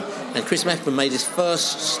first team. And Chris Mepham made his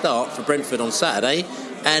first start for Brentford on Saturday,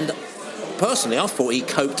 and personally I thought he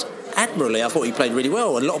coped admirably. I thought he played really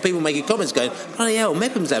well, and a lot of people making comments going, bloody hell,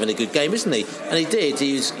 Mepham's having a good game, isn't he? And he did.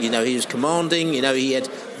 He was commanding. You know, he had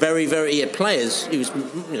he had players. He was,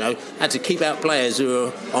 you know, had to keep out players who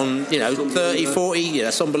were on, you know, 30, 40,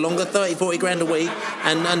 Sombalonga, 30, 40 grand a week,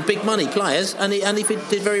 and big money players, and he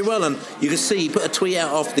did very well. And you can see he put a tweet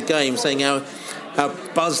out after the game saying how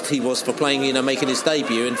buzzed he was for playing, you know, making his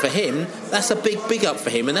debut, and for him that's a big up for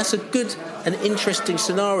him, and that's a good and interesting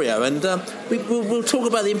scenario, and we'll talk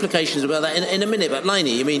about the implications about that in a minute. But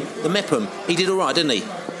Laney, I mean, the Mepham, he did all right, didn't he?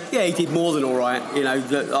 Yeah, he did more than all right. You know,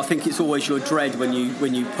 I think it's always your dread when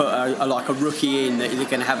you put a rookie in that you're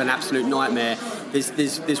going to have an absolute nightmare.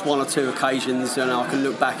 There's one or two occasions, and I can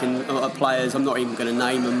look back at players, I'm not even going to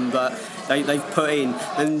name them, but they've put in,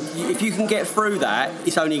 and if you can get through that,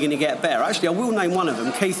 it's only going to get better. Actually, I will name one of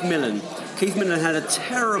them, Keith Millen. Keith Millen had a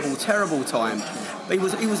terrible time. He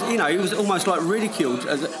was almost like ridiculed,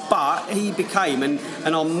 but he became, and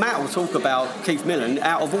Matt will talk about Keith Millen.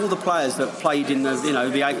 Out of all the players that played in the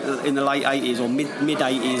late 80s or mid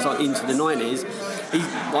 80s into the 90s,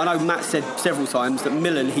 I know Matt said several times that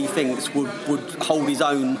Millen, he thinks, would hold his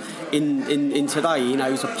own in today. You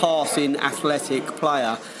know, he's a passing, athletic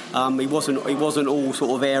player. He wasn't all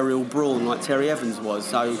sort of aerial brawn like Terry Evans was.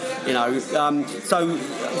 So, you know, so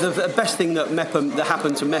the best thing that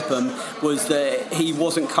happened to Mepham was that he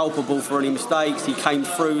wasn't culpable for any mistakes. He came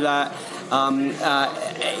through that.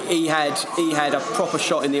 He had a proper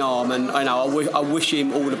shot in the arm, and I wish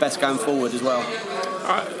him all the best going forward as well.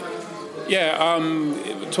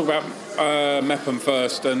 Talk about Mepham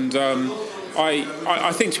first, and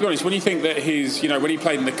I think, to be honest, when you think that when he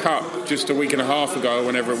played in the Cup just a week and a half ago or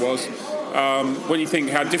whenever it was, when you think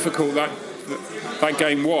how difficult that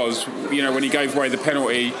game was, you know, when he gave away the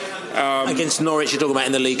penalty against Norwich, you're talking about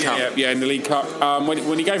in the League Cup. Yeah, in the League Cup,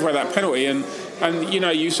 when he gave away that penalty, and you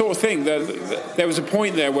know, you sort of think that there was a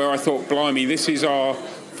point there where I thought, blimey, this is our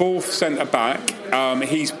fourth centre back.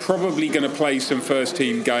 He's probably going to play some first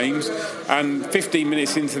team games, and 15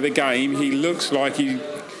 minutes into the game, he looks like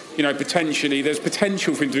potentially there's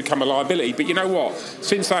potential for him to become a liability. But you know what?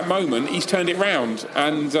 Since that moment, he's turned it round,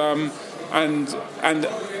 and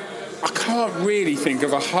I can't really think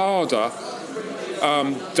of a harder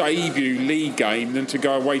debut league game than to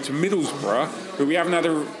go away to Middlesbrough, who we haven't had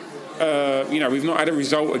we've not had a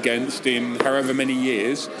result against in however many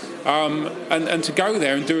years, and to go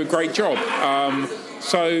there and do a great job.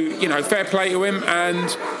 So, you know, fair play to him,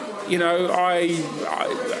 and you know,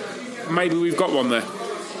 maybe we've got one there.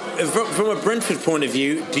 From a Brentford point of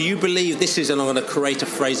view, do you believe this is, and I'm going to create a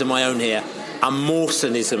phrase of my own here, a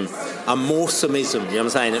Mawsonism? You know what I'm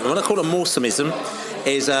saying? And what I call a Mawsonism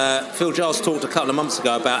is Phil Giles talked a couple of months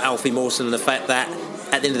ago about Alfie Mawson and the fact that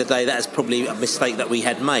at the end of the day that is probably a mistake that we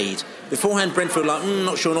had made. Beforehand, Brentford were like,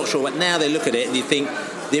 not sure, but now they look at it and you think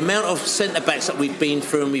the amount of centre-backs that we've been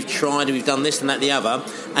through and we've tried and we've done this and that and the other,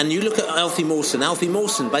 and you look at Alfie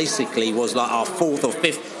Mawson basically was like our fourth or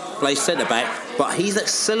fifth place centre-back, but he's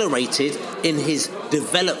accelerated in his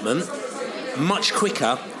development much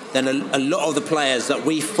quicker than a lot of the players that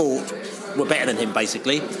we thought were better than him,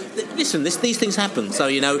 basically. Listen, these things happen. So,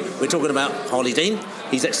 you know, we're talking about Harley Dean.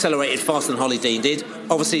 He's accelerated faster than Harley Dean did.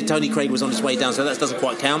 Obviously, Tony Craig was on his way down, so that doesn't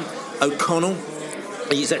quite count. O'Connell,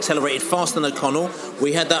 he's accelerated faster than O'Connell.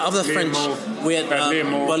 We had that other French. We had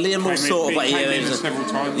Liam Moore sort of.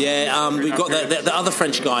 We've got the other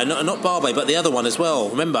French guy, not Barbe, but the other one as well.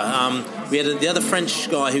 Remember, we had the other French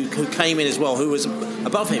guy who came in as well, who was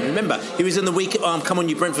above him. Remember, he was in the week Come On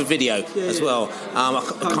You Brentford video as well.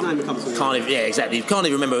 Can't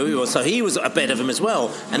even remember who he was. So he was ahead of him as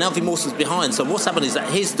well, and Alfie Mawson's behind. So what's happened is that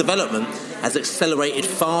his development has accelerated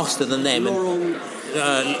faster than them.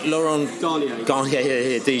 Laurent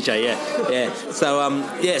Garnier, DJ, yeah.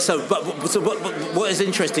 So, but what is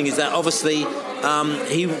interesting is that obviously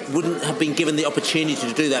he wouldn't have been given the opportunity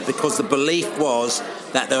to do that because the belief was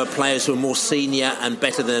that there were players who were more senior and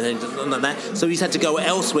better than him, like that. So he's had to go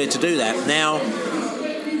elsewhere to do that. Now,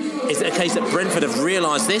 is it a case that Brentford have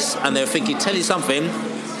realised this and they're thinking, tell you something,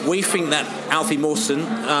 we think that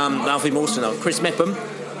Chris Mepham,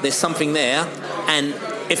 there's something there, and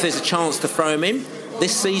if there's a chance to throw him in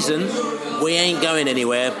this season, we ain't going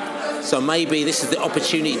anywhere. So maybe this is the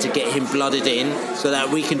opportunity to get him blooded in so that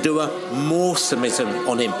we can do a more submission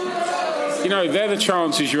on him. You know, they're the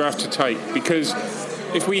chances you have to take, because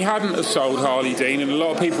if we hadn't have sold Harley Dean, and a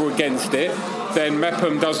lot of people were against it, then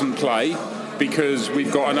Mepham doesn't play because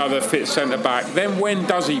we've got another fit centre-back. Then when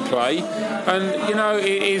does he play? And, you know, it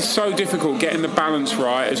is so difficult getting the balance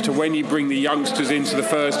right as to when you bring the youngsters into the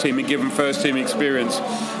first team and give them first-team experience.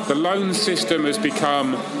 The loan system has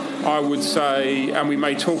become, I would say, and we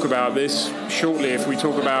may talk about this shortly if we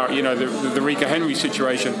talk about, you know, the Rika Henry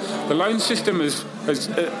situation. The loan system has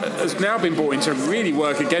now been brought in to really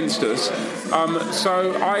work against us.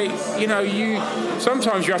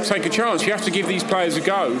 Sometimes you have to take a chance. You have to give these players a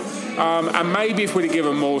go. And maybe if we'd have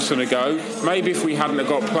given Mawson a go, maybe if we hadn't have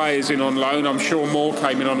got players in on loan, I'm sure Moore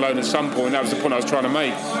came in on loan at some point. That was the point I was trying to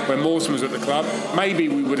make when Mawson was at the club. Maybe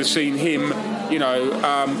we would have seen him,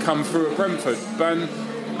 come through at Brentford. But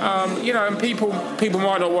and people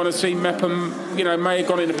might not want to see Mepham, may have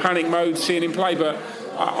gone into panic mode seeing him play, but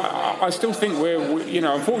I still think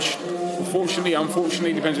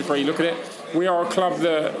unfortunately, depends on where you look at it, we are a club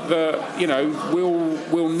that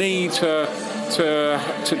will need to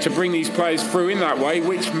bring these players through in that way,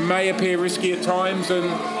 which may appear risky at times, and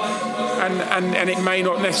it may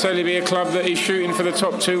not necessarily be a club that is shooting for the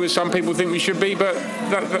top two as some people think we should be, but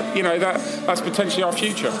that's potentially our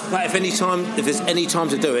future. But if there's any time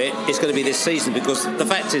to do it, it's going to be this season, because the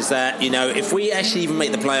fact is that if we actually even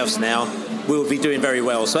make the playoffs now, we'll be doing very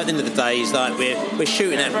well. So at the end of the day, it's like we're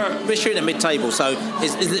shooting at mid-table. So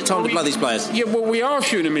is it time to blood these players? Yeah, well, we are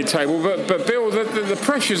shooting at mid-table, but Bill, the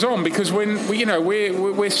pressure's on, because when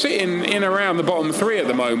we're sitting in around the bottom three at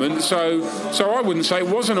the moment. So I wouldn't say it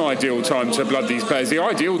was an ideal time to blood these players. The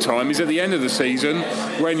ideal time is at the end of the season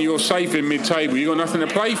when you're safe in mid-table. You've got nothing to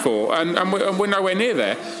play for, and we're nowhere near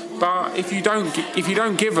there. But if you don't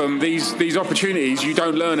give them these opportunities, you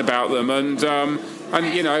don't learn about them, and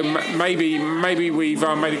maybe we've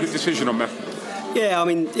made a good decision on that. Yeah, I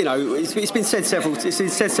mean, it's been said several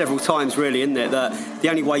times, really, isn't it, that the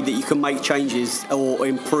only way that you can make changes or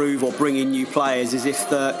improve or bring in new players is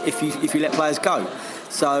if you let players go.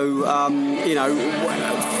 So,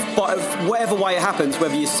 but whatever way it happens,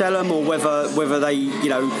 whether you sell them or whether they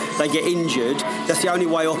get injured, that's the only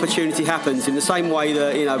way opportunity happens. In the same way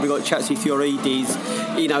that we've got Chatsi Fiorides,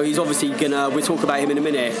 he's obviously gonna. We'll talk about him in a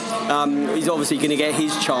minute. He's obviously gonna get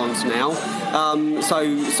his chance now. So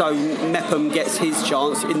Mepham gets his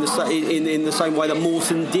chance in the same way that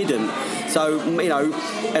Mawson didn't. So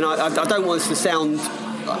and I don't want this to sound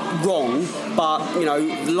wrong, but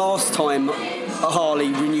last time Harley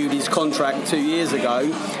renewed his contract 2 years ago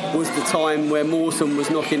was the time where Mawson was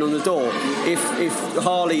knocking on the door. If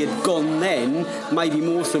Harley had gone then, maybe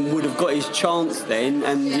Mawson would have got his chance then,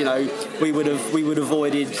 and we would have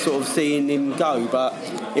avoided sort of seeing him go. But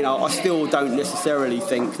I still don't necessarily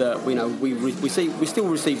think that we still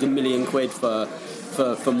received £1 million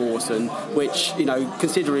for Mawson, which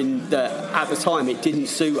considering that at the time it didn't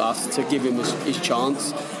suit us to give him his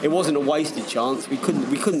chance, it wasn't a wasted chance. We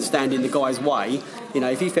couldn't stand in the guy's way.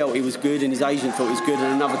 If he felt he was good and his agent thought he was good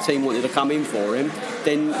and another team wanted to come in for him,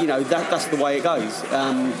 then that's the way it goes.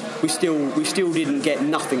 We still didn't get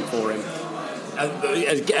nothing for him.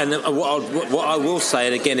 And what I will say,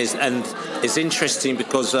 and again, is interesting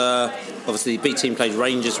because obviously B team played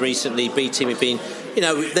Rangers recently. B team have been,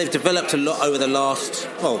 they've developed a lot over the last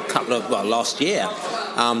last year.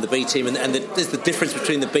 The B team and there's the difference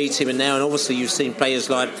between the B team and now. And obviously you've seen players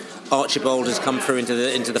like Archibald has come through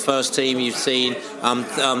into the first team. You've seen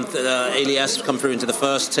Elias come through into the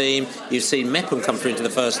first team. You've seen Mepham come through into the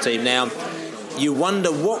first team now. You wonder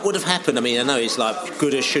what would have happened. I mean, I know it's like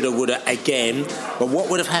coulda, shoulda, woulda again, but what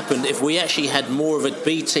would have happened if we actually had more of a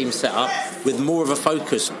B team set up with more of a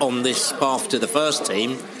focus on this path to the first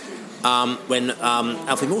team when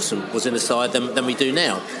Alfie Mawson was in the side than we do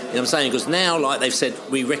now? You know what I'm saying? Because now, like they've said,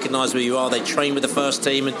 we recognise where you are. They train with the first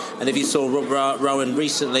team, and if you saw Rob Rowan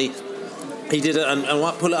recently, he did it, and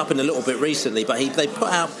I'll pull it up in a little bit recently, but they put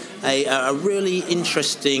out a really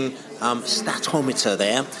interesting statometer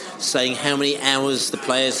there, saying how many hours the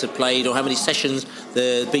players have played or how many sessions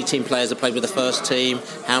the B team players have played with the first team,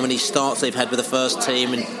 how many starts they've had with the first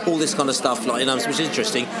team, and all this kind of stuff, like, which is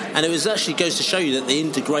interesting. And it was actually goes to show you that the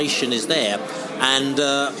integration is there. And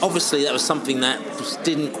obviously that was something that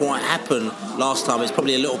didn't quite happen last time. It's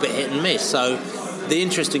probably a little bit hit and miss. So the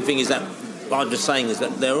interesting thing is that what I'm just saying is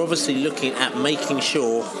that they're obviously looking at making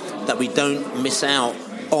sure that we don't miss out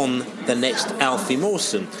on the next Alfie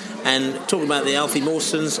Mawson. And talking about the Alfie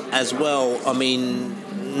Mawsons as well, I mean,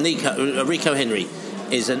 Rico Henry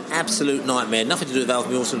is an absolute nightmare. Nothing to do with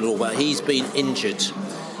Alfie Mawson at all, but he's been injured.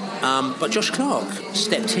 But Josh Clark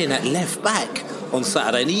stepped in at left back on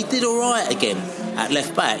Saturday, and he did all right again at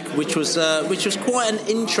left back, which was quite an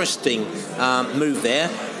interesting move there.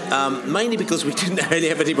 Mainly because we didn't really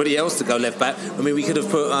have anybody else to go left back. I mean, we could have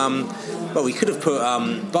put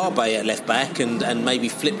Barbet at left back and maybe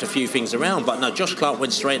flipped a few things around. But no, Josh Clark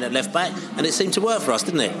went straight in at left back, and it seemed to work for us,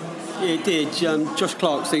 didn't it? Yeah, it did. Josh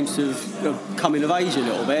Clark seems to have coming of age a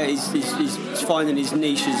little bit. He's finding his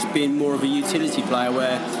niche as being more of a utility player,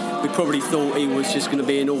 where we probably thought he was just going to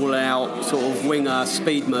be an all-out sort of winger,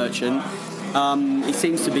 speed merchant. He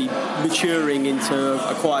seems to be maturing into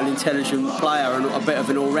quite an intelligent player and a bit of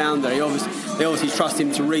an all-rounder. They obviously trust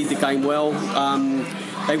him to read the game well.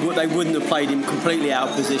 They wouldn't have played him completely out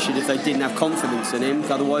of position if they didn't have confidence in him.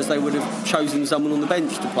 Otherwise, they would have chosen someone on the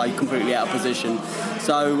bench to play completely out of position.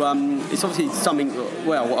 So it's obviously something.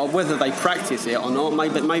 Well, whether they practice it or not,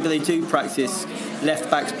 maybe they do practice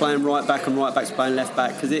left backs playing right back and right backs playing left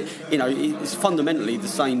back, because it's fundamentally the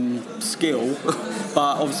same skill,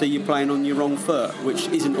 but obviously you're playing on your wrong foot, which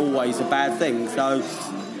isn't always a bad thing. So.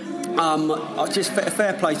 Just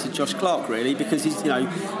fair play to Josh Clark, really, because he's,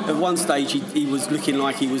 at one stage he was looking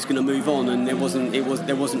like he was going to move on, and there wasn't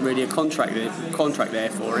really a contract there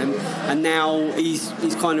for him, and now he's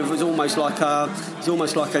almost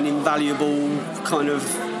like an invaluable kind of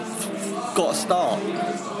got a start.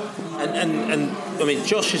 And I mean,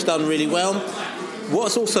 Josh has done really well.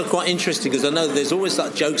 What's also quite interesting, because I know there's always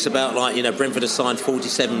like jokes about Brentford has signed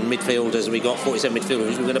 47 midfielders and we got 47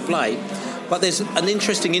 midfielders we're going to play. But there's an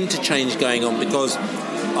interesting interchange going on, because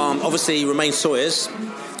obviously Romain Sawyers,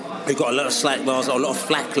 who got a lot of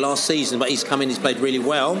flack last season, but he's come in, he's played really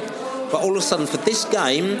well. But all of a sudden for this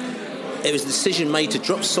game, it was a decision made to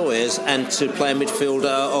drop Sawyers and to play a midfielder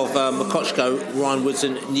of Makochko, Ryan Woods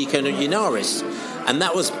and Nico Yinaris. And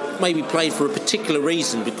that was maybe played for a particular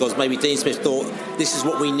reason, because maybe Dean Smith thought this is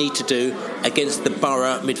what we need to do against the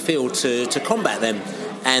Borough midfield to combat them.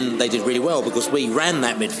 And they did really well, because we ran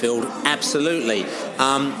that midfield absolutely.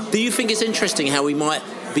 Do you think it's interesting how we might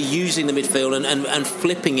be using the midfield and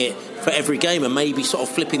flipping it for every game, and maybe sort of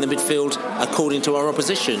flipping the midfield according to our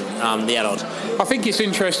opposition, the Allard? I think it's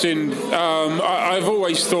interesting. I've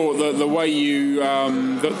always thought that the way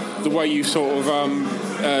you sort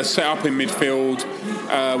of set up in midfield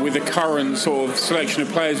with the current sort of selection of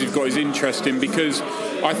players you've got is interesting, because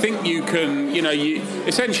I think you can, you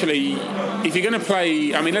essentially, if you're going to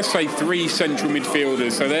play, I mean, let's say three central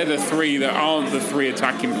midfielders, so they're the three that aren't the three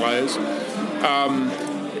attacking players.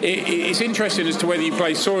 It's interesting as to whether you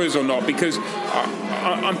play Sawyers or not, because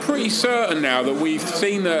I'm pretty certain now that we've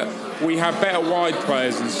seen that we have better wide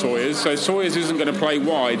players than Sawyers, so Sawyers isn't going to play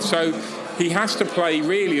wide, so he has to play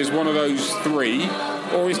really as one of those three,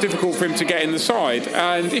 or it's difficult for him to get in the side.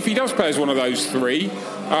 And if he does play as one of those three,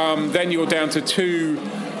 then you're down to two.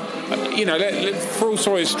 For all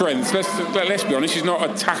Sawyer's strengths, let's be honest, he's not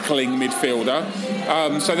a tackling midfielder.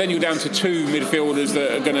 So then you're down to two midfielders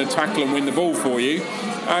that are going to tackle and win the ball for you.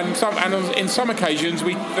 And in some occasions,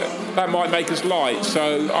 that might make us light.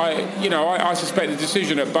 So I suspect the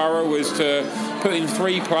decision at Borough was to put in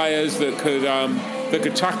three players that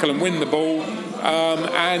could tackle and win the ball.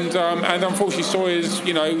 And unfortunately, Sawyers,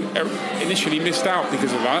 initially missed out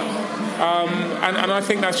because of that. And I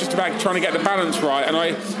think that's just about trying to get the balance right. And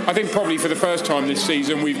I think probably for the first time this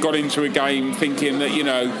season, we've got into a game thinking that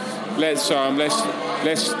let's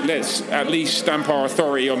at least stamp our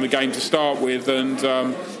authority on the game to start with,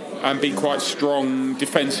 and be quite strong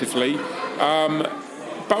defensively.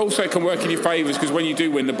 But also it can work in your favours, because when you do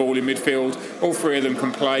win the ball in midfield, all three of them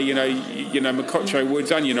can play. Makocho,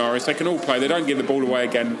 Woods and Yinaris, they can all play. They don't give the ball away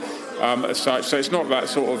again as such. So it's not that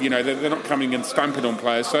sort of, they're not coming and stamping on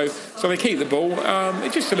players. So they keep the ball.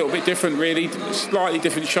 It's just a little bit different, really. Slightly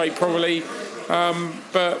different shape, probably.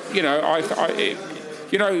 But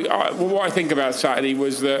what I think about Saturday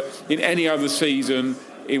was that in any other season,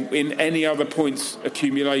 in any other points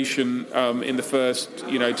accumulation in the first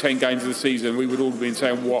 10 games of the season, we would all have been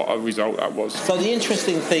saying what a result that was. So the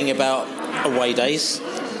interesting thing about away days,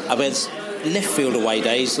 I mean, left field away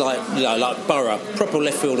days, like Borough, proper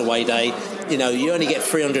left field away day. You only get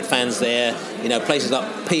 300 fans there. Places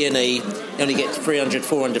like P&E, you only get 300,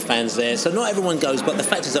 400 fans there. So not everyone goes, but the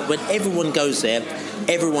fact is that when everyone goes there,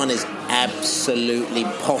 everyone is absolutely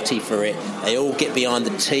potty for it. They all get behind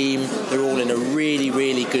the team. They're all in a really,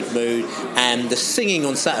 really good mood. And the singing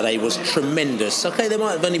on Saturday was tremendous. Okay, there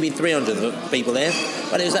might have only been 300 people there,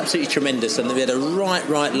 but it was absolutely tremendous. And we had a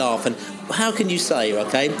right laugh. And how can you say,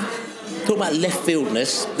 okay, talk about left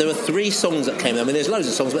fieldness, there were 3 songs that came out. I mean, there's loads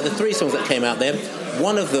of songs, but there are 3 songs that came out there.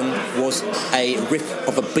 One of them was a rip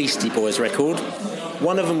of a Beastie Boys record.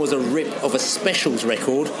 One of them was a rip of a Specials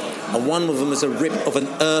record, and one of them was a rip of an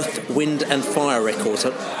Earth, Wind and Fire record. So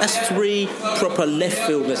that's 3 proper left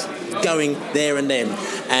fielders going there and then.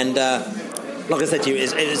 And like I said to you,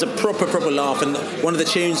 it was a proper laugh. And one of the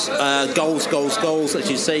tunes, Goals, as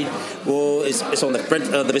you see, well, it's on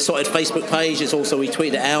the Besotted Facebook page. It's also, we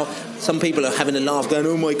tweeted it out. Some people are having a laugh going,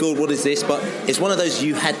 oh my God, what is this? But it's one of those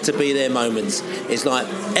you had to be there moments. It's like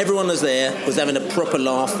everyone was there, was having a proper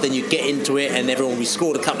laugh, then you get into it and we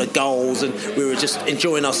scored a couple of goals and we were just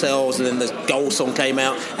enjoying ourselves, and then the goal song came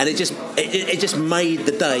out and it just made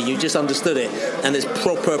the day. You just understood it. And there's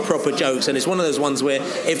proper jokes, and it's one of those ones where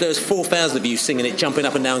if there was 4,000 of you singing it, jumping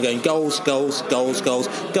up and down, going goals in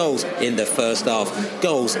the first half,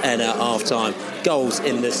 goals and at half time, goals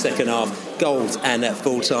in the second half, goals and at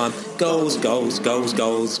full time, goals. And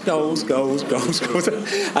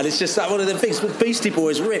it's just like one of the things. Well, Beastie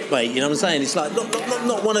Boys rip, mate. You know what I'm saying? It's like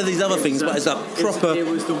not one of these other things, but it's a proper. It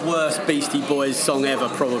was the worst Beastie Boys song ever,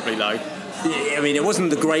 probably, though. I mean, it wasn't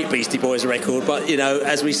the great Beastie Boys record, but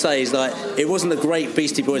as we say, it's like it wasn't a great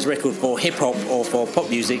Beastie Boys record for hip hop or for pop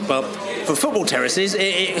music, but for football terraces,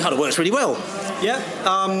 it kind of works really well. Yeah,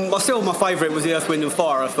 still my favourite was the Earth, Wind and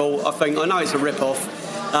Fire. I know it's a rip off,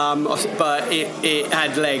 but it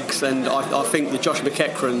had legs, and I think the Josh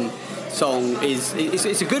McEachran song it's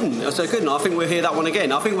a good one. It's a good one. I think we'll hear that one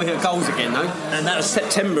again. I think we'll hear Goals again, though. And that was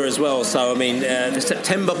September as well. So I mean, the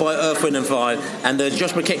September by Earth, Wind and Fire, and the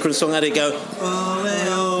Josh McEachran song had it go.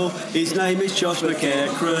 Oh, his name is Josh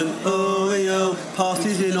McEachran. Oh,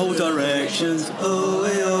 passes in all directions.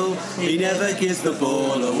 Oh, he never gives the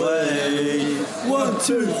ball away. 1,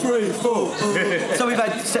 2, 3, 4. So we've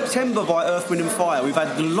had September by Earth, Wind and Fire. We've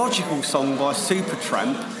had the Logical song by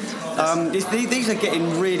Supertramp. These are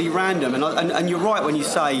getting really random, and you're right when you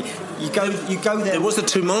say you go there. There was the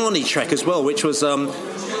Tumani track as well, which was Tumani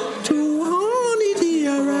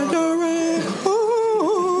Diara Dore,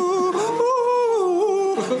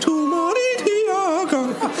 Tumani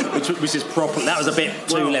Diara, which is proper. That was a bit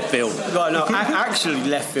too left field. Right, no, actually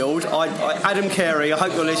left field. Adam Carey, I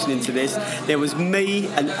hope you're listening to this. There was me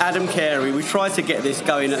and Adam Carey. We tried to get this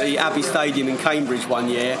going at the Abbey Stadium in Cambridge one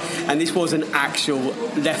year, and this was an actual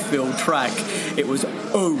left field track. It was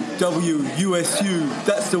OWUSU.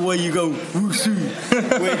 That's the way you go, Wusu.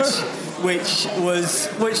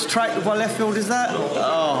 Which track by left field is that?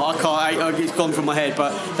 Oh, I can't. It's gone from my head.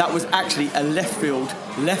 But that was actually a left field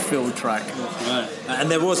track. Right.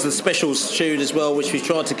 And there was the Specials tune as well, which we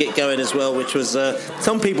tried to get going as well, which was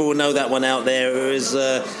some people will know that one out there. It was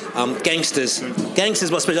Gangsters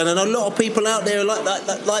by Specials, and I know a lot of people out there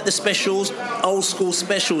like the Specials, old school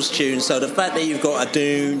Specials tune. So the fact that you've got a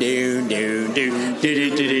do do do do do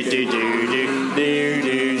do do do do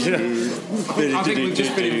do. I think we've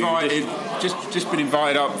just been invited. Just been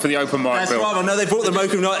invited up for the open mic. That's right. I know they brought the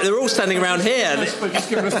open mic. They're all standing around here. Just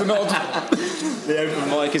giving us the nod. The open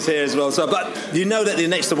mic is here as well. So, but you know that the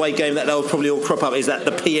next away game that they'll probably all crop up is that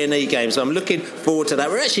the P&E game. So I'm looking forward to that.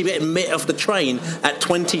 We're actually getting met off the train at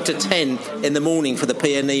 20 to 10 in the morning for the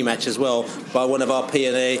P&E match as well by one of our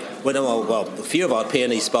P&E. Well, a few of our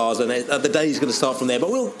P&E spars, and the day's going to start from there. But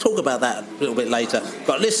we'll talk about that a little bit later.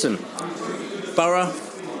 But listen, Borough,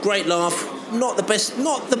 great laugh. Not the best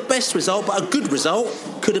result, but a good result.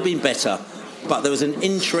 Could have been better. But there was an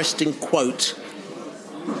interesting quote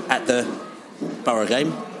at the Borough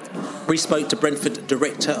game. We spoke to Brentford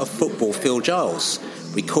Director of Football, Phil Giles.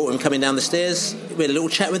 We caught him coming down the stairs. We had a little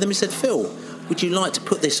chat with him. He said, Phil, would you like to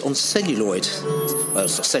put this on celluloid? Well,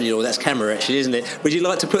 it's not celluloid, that's camera actually, isn't it? Would you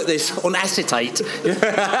like to put this on acetate? Speaking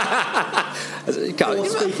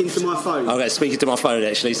to my phone. Okay, speaking to my phone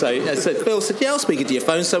actually. So Phil said, yeah, I'll speak to your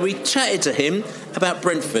phone. So we chatted to him about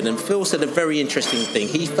Brentford, and Phil said a very interesting thing.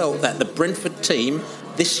 He felt that the Brentford team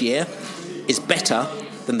this year is better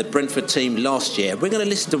than the Brentford team last year. We're going to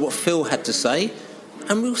listen to what Phil had to say,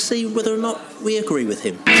 and we'll see whether or not we agree with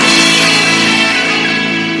him.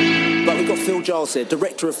 But we've got Phil Giles here,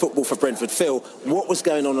 Director of Football for Brentford. Phil, what was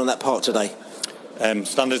going on that park today?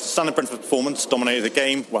 Standard Brentford performance, dominated the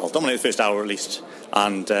game, dominated the first hour at least,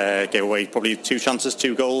 and gave away probably 2 chances,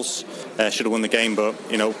 2 goals. Should have won the game, but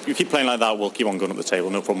if you keep playing like that, we'll keep on going up the table,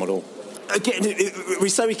 no problem at all. Again, we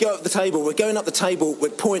say we go up the table. We're going up the table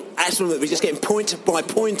with point. We're just getting point by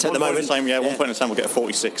point at the moment. 1 point at a time, we'll get a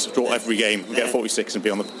 46. Draw every game, we'll get a 46 and be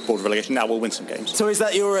on the board of relegation. Now we'll win some games. So is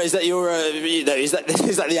that the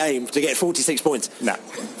aim, to get 46 points? No.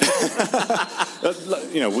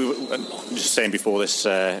 We were just saying before this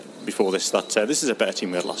that this is a better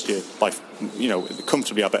team we had last year.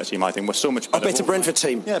 Comfortably our better team. I think we're so much better. A better Brentford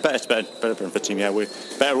team. Yeah, better Brentford team. Yeah, we're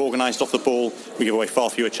better organised off the ball. We give away far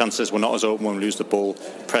fewer chances. We're not as open when we lose the ball.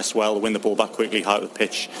 Press well, win the ball back quickly, high up the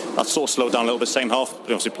pitch. That sort of slowed down a little bit second half. But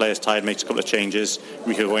obviously, players tired, makes a couple of changes.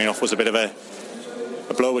 Rico going off was a bit of a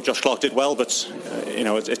blow, but Josh Clark did well. But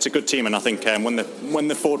it's a good team, and I think when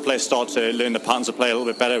the forward players start to learn the patterns of play a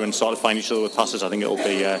little bit better and start to find each other with passes, I think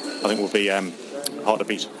we'll be hard to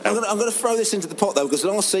beat. I'm going to throw this into the pot though, because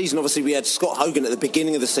last season obviously we had Scott Hogan at the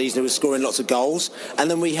beginning of the season who was scoring lots of goals, and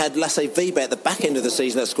then we had Lasse Vibe at the back end of the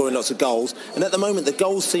season that's scoring lots of goals, and at the moment the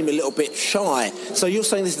goals seem a little bit shy. So you're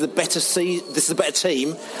saying this is a better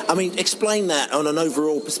team. I mean, explain that on an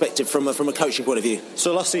overall perspective from a coaching point of view.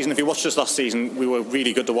 So last season, if you watched us last season, we were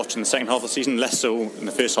really good to watch in the second half of the season, less so in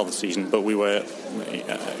the first half of the season, but we were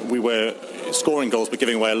scoring goals but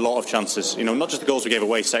giving away a lot of chances. Not just the goals we gave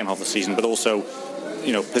away second half of the season, but also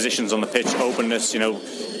positions on the pitch, openness,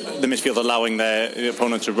 the midfield allowing their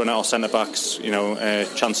opponent to run at our centre-backs,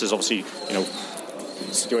 chances, obviously,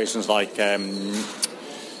 situations like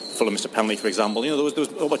Fulham missed a penalty, for example. There was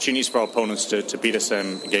opportunities for our opponents to beat us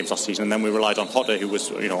in games last season, and then we relied on Hodder, who was,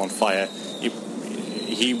 on fire. He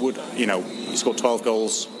scored 12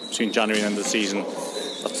 goals between January and the end of the season.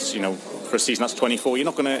 That's, for a season that's 24. You're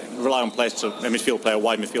not going to rely on a wide midfield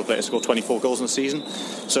player to score 24 goals in a season.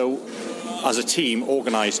 So, as a team,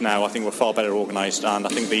 organised now, I think we're far better organised, and I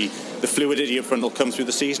think the fluidity up front will come through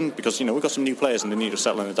the season because we've got some new players and they need to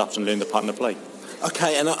settle and adapt and learn the pattern of play.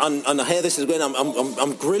 Okay, and I hear this is when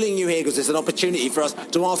I'm grilling you here because it's an opportunity for us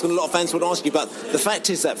to ask, and a lot of fans would ask you. But the fact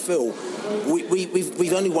is that, Phil,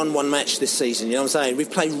 we've only won 1 match this season. You know what I'm saying?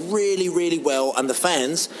 We've played really, really well, and the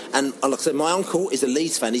fans, and like I said, my uncle is a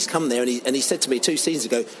Leeds fan. He's come there and he said to me 2 seasons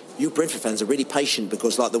ago, "You Brentford fans are really patient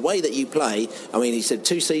because like the way that you play." I mean, he said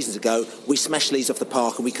 2 seasons ago we smashed Leeds off the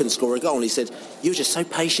park and we couldn't score a goal. And he said you're just so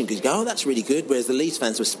patient because you go, "Oh, that's really good." Whereas the Leeds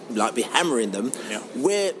fans were like be hammering them. Yeah.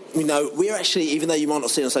 We're actually, even though you might not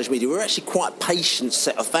see it on social media, we're actually quite a patient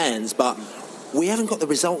set of fans, but we haven't got the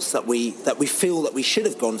results that we feel that we should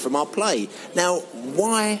have gone from our play. Now,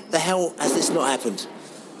 why the hell has this not happened?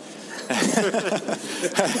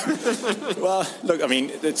 Well, look, I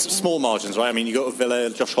mean, it's small margins, right? I mean, you go to Villa,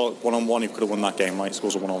 Josh Hart 1-on-1, he could have won that game, right?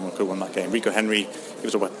 Scores a 1-on-1, could have won that game. Rico Henry, he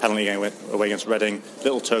was a penalty away against Reading.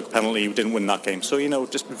 Little Turk penalty, we didn't win that game. So,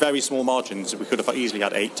 just very small margins. We could have easily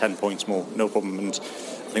had 8-10 points more, no problem. And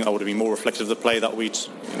I think that would have been more reflective of the play that we'd,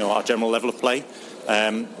 our general level of play.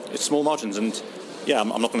 It's small margins, and yeah, I'm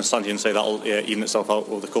not going to stand here and say that'll even itself out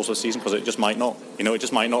over the course of the season, because it just might not. It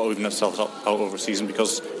just might not even itself out over a season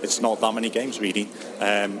because it's not that many games really.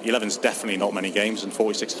 11's definitely not many games, and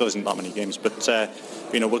 46 still isn't that many games. But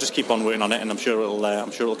we'll just keep on working on it, and I'm sure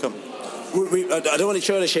it'll come. I don't want to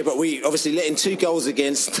churlish here, but we obviously let in 2 goals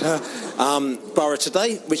against Borough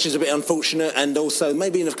today, which is a bit unfortunate, and also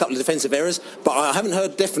maybe in a couple of defensive errors. But I haven't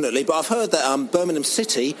heard definitely. But I've heard that Birmingham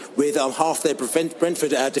City, with half their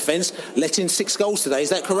Brentford defence, let in 6 goals today.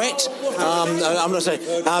 Is that correct? I'm not saying.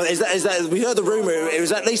 Is that? We heard the rumour. It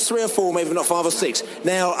was at least 3 or 4, maybe not 5 or 6.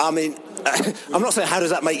 Now, I mean, I'm not saying how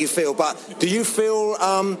does that make you feel, but do you feel?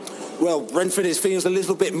 Brentford feels a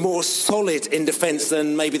little bit more solid in defence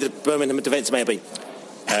than maybe the Birmingham defence may be.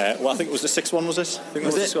 I think it was the 6-1, was it? I think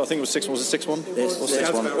it was 6-1. Was it 6-1? Yes. 6-1.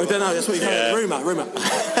 I don't know. That's what you've heard. Rumour.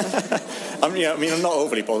 I'm not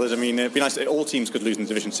overly bothered. I mean, it'd be nice if all teams could lose in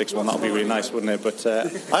Division 6-1. That would be really nice, wouldn't it? But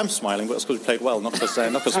I'm smiling, but it's because we played well, not because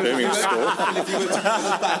Birmingham scored. If you were to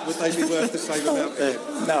back, would they be worth the same amount?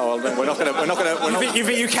 No, we're not going to. You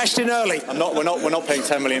think you cashed in early? We're not paying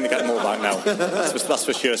 10 million to get them all back now. That's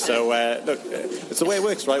for sure. So look, it's the way it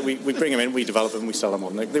works, right? We bring them in, we develop them, we sell them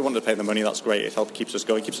on. They want to pay the money. That's great. It keeps us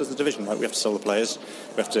going, keeps us in the division, right? We have to sell the players.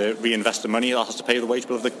 We have to reinvest the money. That has to pay the wage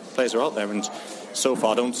bill of the players who are out there. And so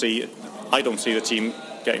far, I don't see the team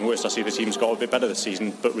getting worse. I see the team's got a bit better this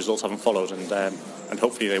season, but results haven't followed, and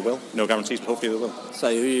hopefully they will. No guarantees, but hopefully they will. So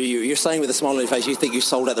you're saying with a smile on your face, you think you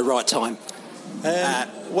sold at the right time?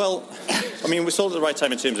 Well, I mean, we sold at the right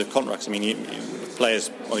time in terms of contracts. I mean,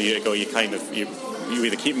 players a year ago, you either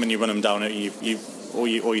keep them and you run them down, or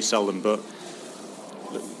you sell them. But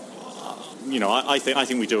I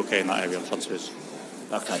think we do okay in that area on transfers.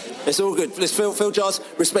 Okay, it's all good. Phil Giles,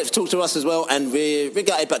 respect for talk to us as well, and we're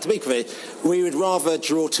gutted, but to be clear, we would rather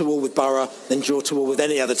draw 2-2 with Borough than draw 2-2 with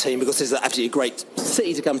any other team, because it's an absolutely great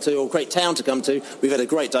city to come to, or great town to come to. We've had a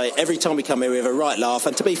great day. Every time we come here, we have a right laugh,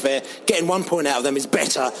 and to be fair, getting 1 point out of them is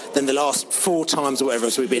better than the last 4 times or whatever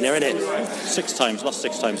else we've been there, isn't it? Last 6 times,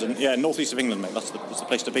 and north east of England, mate. That's the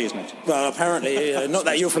place to be, isn't it? Well, apparently, not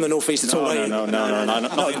that you're from the north east at all. No.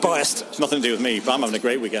 Not biased. It's nothing to do with me, but I'm having a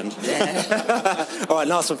great weekend. Yeah. All right,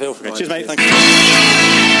 nice one, Phil. Okay, cheers, mate. Thank you.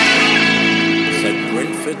 So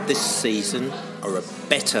Brentford this season are a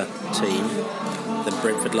better team than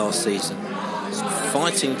Brentford last season. Some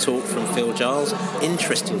fighting talk from Phil Giles,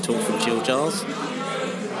 interesting talk from Jill Giles,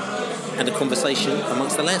 and a conversation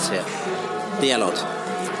amongst the lads here. The Allard.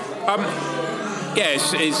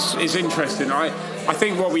 Yes, it's interesting. I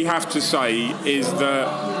think what we have to say is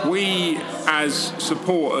that we, as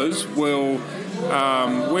supporters, will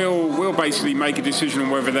basically make a decision on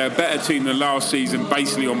whether they're a better team than last season,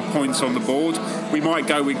 basically on points on the board. We might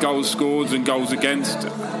go with goals scored and goals against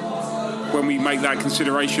when we make that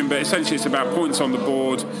consideration, but essentially it's about points on the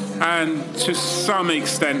board and to some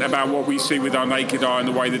extent about what we see with our naked eye and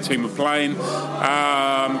the way the team are playing.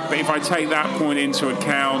 But if I take that point into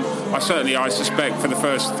account, I suspect for the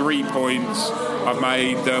first 3 points I've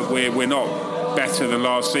made that we're not better than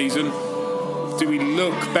last season. Do we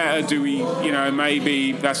look better? Do we,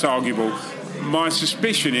 maybe that's arguable. My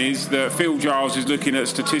suspicion is that Phil Giles is looking at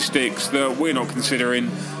statistics that we're not considering,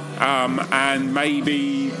 and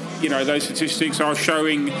maybe those statistics are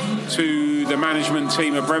showing to the management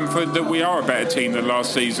team of Brentford that we are a better team than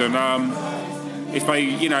last season.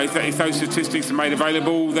 If those statistics are made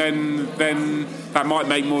available, then that might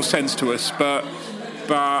make more sense to us. But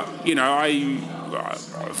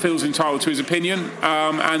Phil's entitled to his opinion,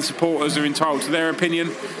 and supporters are entitled to their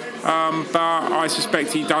opinion. But I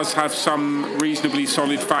suspect he does have some reasonably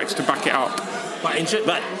solid facts to back it up. But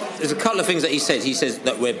there's a couple of things that he said. He says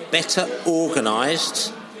that we're better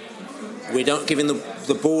organised, we're not giving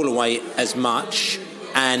the ball away as much,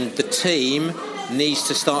 and the team needs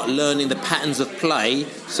to start learning the patterns of play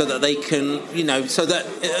so that they can, so that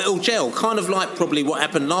it'll gel. Kind of like probably what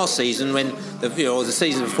happened last season when, the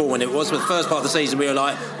season before when it was. With the first part of the season we were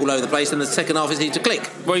like all over the place, and the second half it needed to click.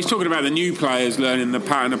 Well, he's talking about the new players learning the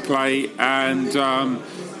pattern of play, and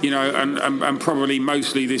and probably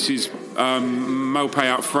mostly this is Mopé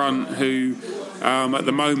up front, who at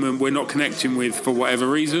the moment we're not connecting with for whatever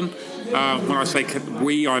reason. When I say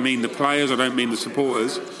we, I mean the players. I don't mean the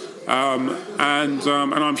supporters. And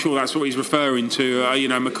I'm sure that's what he's referring to.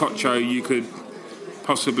 Makocho you could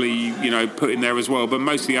possibly put in there as well, but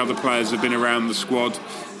most of the other players have been around the squad.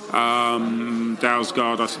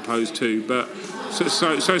 Dalsgaard I suppose too, but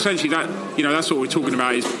so essentially that that's what we're talking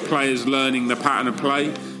about, is players learning the pattern of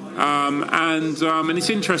play. And it's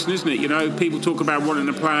interesting, isn't it? People talk about wanting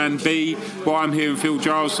a plan B. What I'm hearing Phil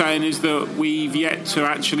Giles saying is that we've yet to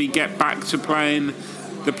actually get back to playing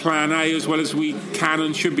the plan A as well as we can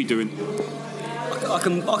and should be doing. I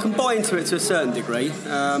can buy into it to a certain degree.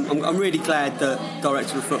 I'm really glad that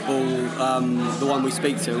Director of Football, the one we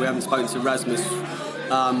speak to, we haven't spoken to Rasmus.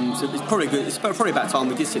 So it's probably good. It's probably about time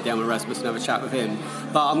we did sit down with Rasmus and have a chat with him.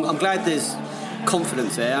 But I'm glad there's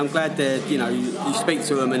confidence there. I'm glad that you speak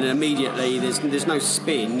to him and immediately there's no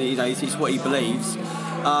spin. It's what he believes.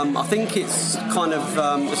 I think it's kind of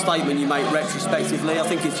a statement you make retrospectively. I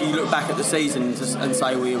think if you look back at the season and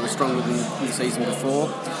say we were stronger than the season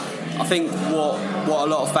before, I think what a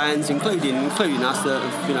lot of fans, including us, that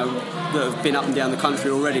have been up and down the country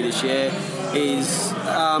already this year, is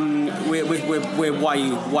we're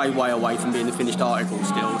way away from being the finished article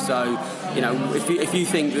still. So if you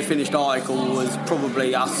think the finished article was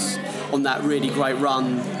probably us on that really great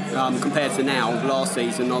run compared to now last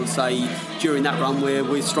season, I would say during that run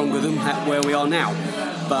we're stronger than where we are now.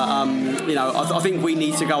 But I think we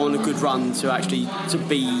need to go on a good run to actually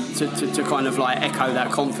to kind of like echo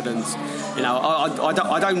that confidence.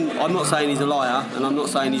 I'm not saying he's a liar, and I'm not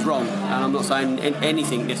saying he's wrong, and I'm not saying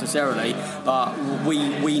anything necessarily. But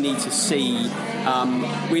we need to see,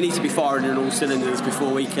 we need to be firing in all cylinders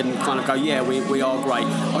before we can kind of go, yeah, we are great.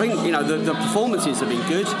 I think the performances have been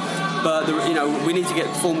good, but we need to get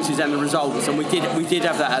performances and the results, and we did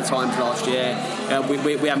have that at times last year.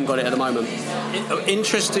 We haven't got it at the moment.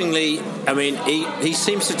 Interestingly, I mean, he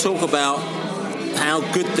seems to talk about how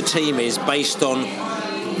good the team is based on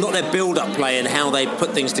not their build-up play and how they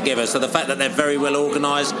put things together. So the fact that they're very well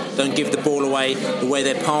organised, don't give the ball away, the way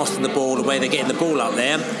they're passing the ball, the way they're getting the ball up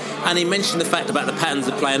there. And he mentioned the fact about the patterns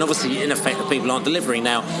of play, and obviously in effect the people aren't delivering.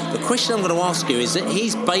 Now, the question I'm going to ask you is that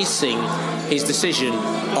he's basing his decision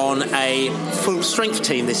on a full-strength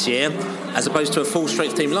team this year as opposed to a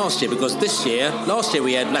full-strength team last year, because last year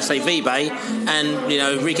we had Lasse Vibe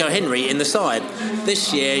and, Rico Henry in the side.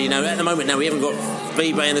 This year, at the moment now we haven't got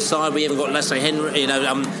Vibe in the side, we haven't got Lasse Henry,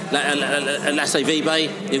 Lasse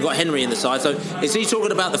Vibe, you've got Henry in the side. So is he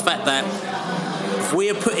talking about the fact that if we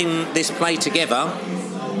are putting this play together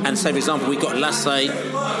and say, for example, we got Lasse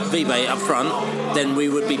Vibe up front, then we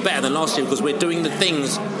would be better than last year because we're doing the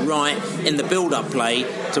things right in the build-up play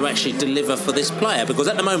to actually deliver for this player? Because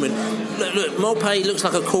at the moment, look, Maupay looks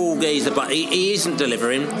like a cool geezer, but he isn't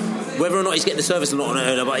delivering. Whether or not he's getting the service or not,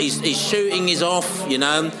 but his shooting is off,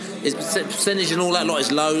 his percentage and all that lot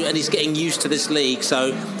is low, and he's getting used to this league.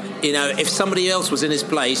 So, if somebody else was in his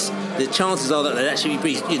place, the chances are that they'd actually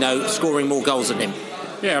be, scoring more goals than him.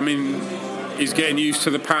 Yeah, I mean, he's getting used to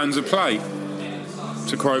the patterns of play,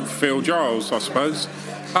 to quote Phil Giles, I suppose.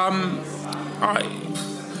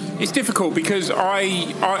 It's difficult because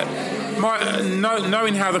knowing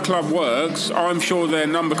how the club works, I'm sure they're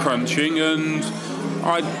number crunching, and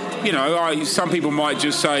some people might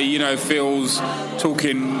just say, Phil's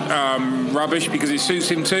talking rubbish because it suits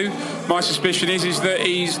him to. My suspicion is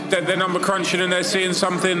that they're number crunching and they're seeing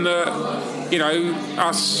something that,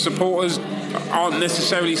 us supporters aren't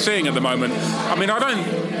necessarily seeing at the moment. I mean,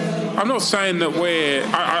 I'm not saying that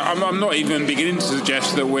I'm not even beginning to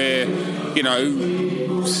suggest that we're,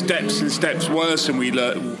 steps and steps worse than we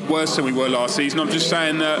were last season. I'm just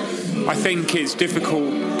saying that I think it's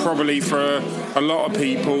difficult probably for a lot of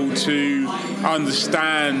people to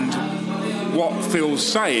understand what Phil's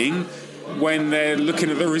saying when they're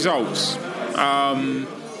looking at the results, and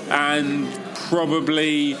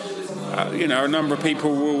probably a number of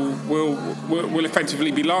people will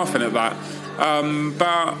effectively be laughing at that.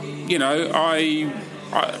 But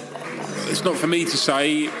it's not for me to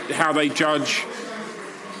say how they judge.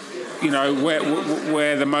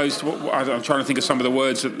 Where the most. I'm trying to think of some of the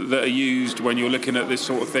words that are used when you're looking at this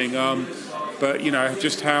sort of thing. But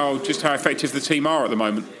just how effective the team are at the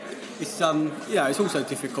moment. It's it's also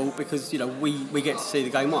difficult because we get to see the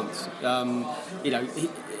game once.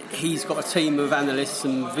 He's got a team of analysts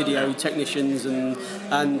and video technicians, and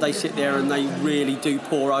they sit there and they really do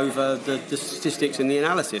pore over the statistics and the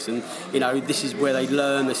analysis. And this is where they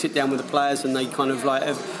learn. They sit down with the players and they kind of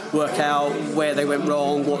work out where they went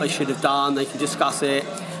wrong, what they should have done. They can discuss it.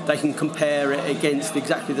 They can compare it against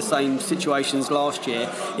exactly the same situations last year.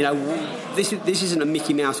 This isn't a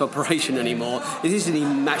Mickey Mouse operation anymore. This isn't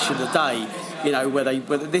even match of the day.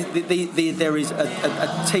 There is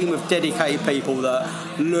a team of dedicated people that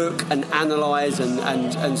look and analyse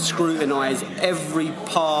and scrutinise every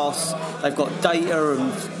pass. They've got data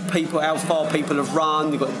and people, how far people have run.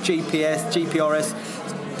 They've got GPRS.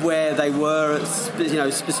 Where they were at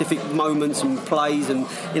specific moments and plays, and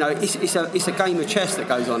it's a game of chess that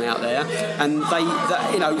goes on out there, and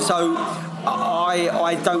so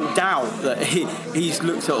I don't doubt that he's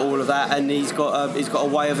looked at all of that and he's got a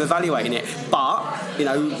way of evaluating it. But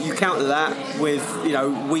you counter that with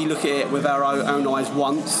we look at it with our own eyes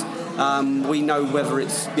once. We know whether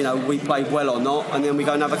it's we played well or not, and then we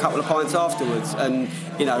go and have a couple of pints afterwards. And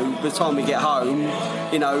by the time we get home,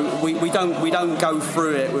 we don't go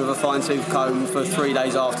through it with a fine-tooth comb for 3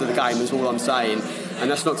 days after the game. Is all I'm saying. And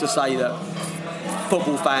that's not to say that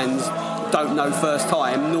football fans don't know first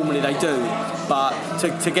time. Normally they do, but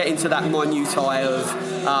to get into that minutiae of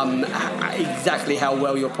exactly how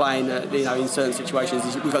well you're playing, in certain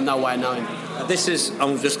situations, we've got no way of knowing.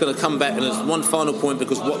 I'm just going to come back and there's one final point,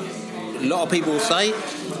 because what a lot of people say,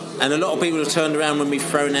 and a lot of people have turned around when we've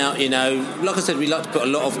thrown out, like I said, we like to put a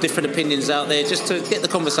lot of different opinions out there just to get the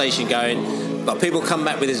conversation going, but people come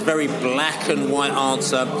back with this very black and white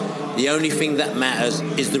answer. The only thing that matters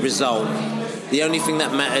is the result. The only thing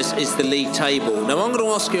that matters is the league table. Now I'm going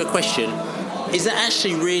to ask you a question. Is that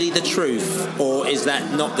actually really the truth, or is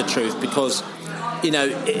that not the truth? Because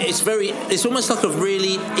it's almost like a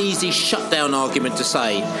really easy shutdown argument to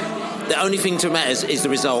say the only thing that matters is the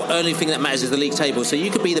result. The only thing that matters is the league table. So you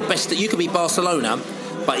could be the best. You could be Barcelona,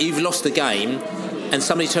 but you've lost the game, and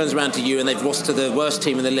somebody turns around to you and they've lost to the worst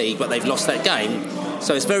team in the league, but they've lost that game.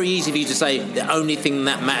 So it's very easy for you to say the only thing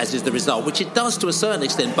that matters is the result, which it does to a certain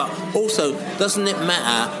extent, but also doesn't it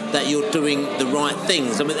matter that you're doing the right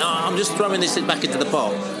things? I mean, I'm just throwing this back into the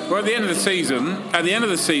pot. Well, at the end of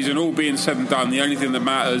the season, all being said and done, the only thing that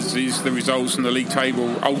matters is the results in the league table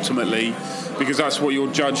ultimately, because that's what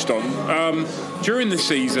you're judged on. During the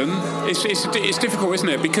season, it's difficult, isn't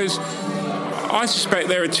it? Because I suspect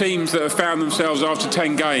there are teams that have found themselves after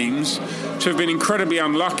 10 games to have been incredibly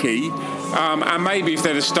unlucky, and maybe if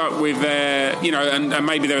they'd have stuck with their, and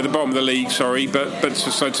maybe they're at the bottom of the league, but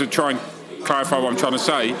to try and clarify what I'm trying to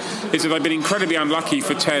say, is that they've been incredibly unlucky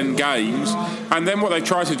for 10 games, and then what they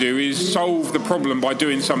try to do is solve the problem by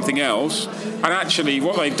doing something else, and actually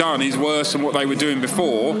what they've done is worse than what they were doing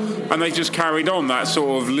before, and they just carried on that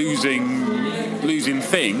sort of losing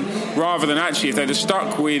thing, rather than actually, if they'd have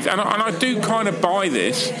stuck with, and I do kind of buy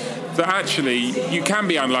this, that actually you can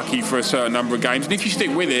be unlucky for a certain number of games, and if you stick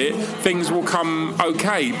with it, things will come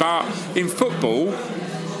okay. But in football,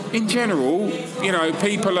 in general,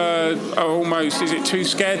 people are almost, is it too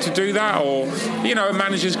scared to do that? Or,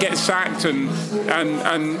 managers get sacked and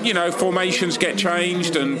formations get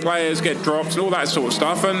changed and players get dropped and all that sort of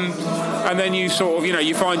stuff. And then you sort of,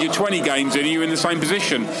 you find you're 20 games in and you're in the same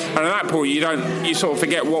position. And at that point, you sort of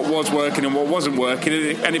forget what was working and what wasn't working,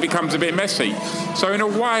 and it becomes a bit messy. So in a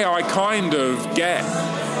way, I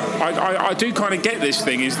do kind of get this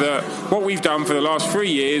thing, is that what we've done for the last 3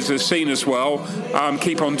 years has seen us well.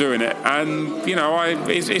 Keep on doing it, and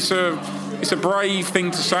it's a brave thing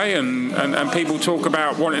to say, and people talk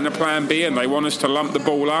about wanting a plan B, and they want us to lump the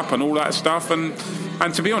ball up and all that stuff, and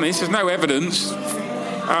to be honest, there's no evidence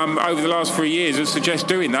over the last 3 years that suggests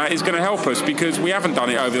doing that is going to help us, because we haven't done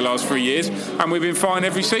it over the last 3 years, and we've been fine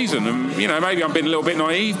every season. And maybe I'm being a little bit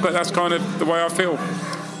naive, but that's kind of the way I feel.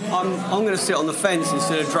 I'm going to sit on the fence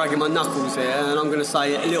instead of dragging my knuckles here, and I'm going to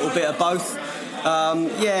say a little bit of both.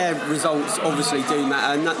 Results obviously do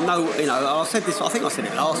matter. I said this. I think I said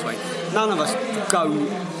it last week. None of us go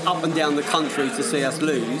up and down the country to see us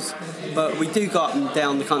lose, but we do go up and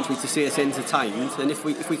down the country to see us entertained. And if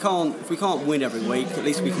we can't win every week, at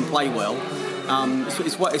least we can play well.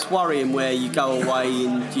 It's worrying where you go away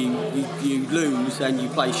and you lose and you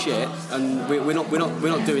play shit, and we're not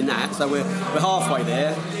doing that. So we're halfway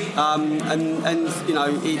there,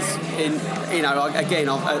 it's again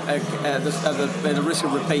at the risk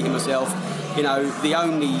of repeating myself.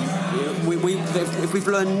 If we've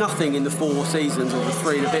learned nothing in the 4 seasons or the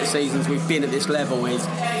 3 and a bit seasons we've been at this level, is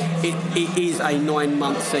it is a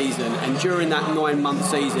 9-month season, and during that 9-month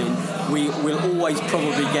season we will always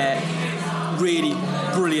probably get really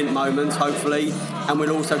brilliant moments, hopefully, and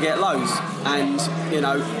we'll also get lows. And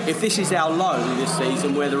if this is our low this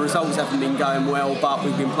season, where the results haven't been going well but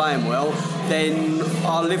we've been playing well, then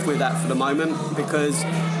I'll live with that for the moment, because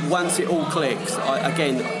once it all clicks,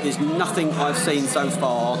 there's nothing I've seen so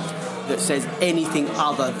far that says anything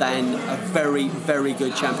other than a very, very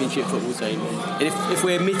good Championship football team. And if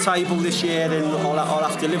we're mid-table this year, then I'll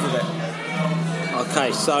have to live with it.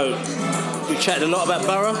 Okay, so we've chatted a lot about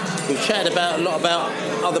Borough, we've chatted a lot about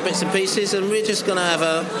other bits and pieces, and we're just going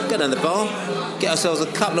to go down the bar, get ourselves a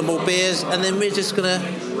couple of more beers, and then we're just going to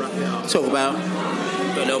talk about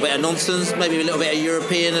a little bit of nonsense, maybe a little bit of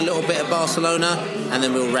European, a little bit of Barcelona, and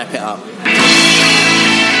then we'll wrap it up.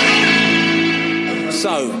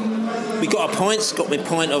 So, we got our pints, got my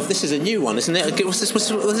pint of, this is a new one, isn't it? What's this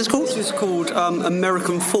called? This is called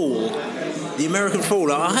American Fall. The American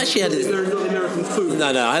Fall. I actually had it. Is there not American food?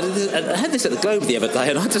 No. I had this at the Globe the other day,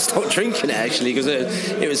 and I had to stop drinking it actually, because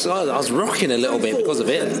I was rocking a little bit because of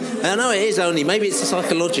it. And I know it is only, maybe it's a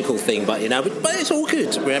psychological thing, but but it's all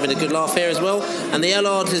good. We're having a good laugh here as well. And the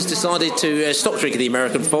Allard has decided to stop drinking the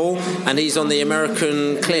American Fall, and he's on the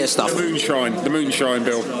American Clear stuff. The moonshine,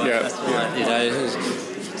 Bill. Yeah.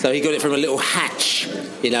 So he got it from a little hatch,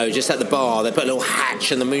 just at the bar. They put a little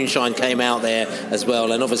hatch and the moonshine came out there as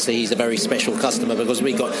well. And obviously he's a very special customer, because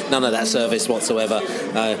we got none of that service whatsoever.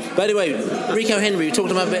 But anyway, Rico Henry, we talked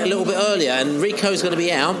about a little bit earlier, and Rico's going to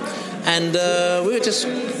be out. And we were just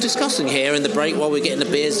discussing here in the break while we're getting the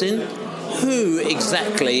beers in, who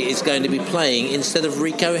exactly is going to be playing instead of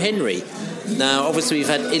Rico Henry. Now, obviously, we've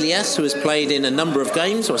had Ilias, who has played in a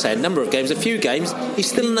few games. He's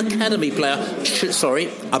still an academy player,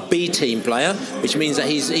 a B-team player, which means that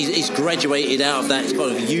he's graduated out of that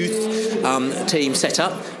kind of youth team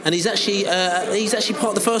setup, and he's actually part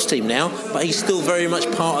of the first team now, but he's still very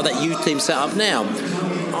much part of that youth team setup now.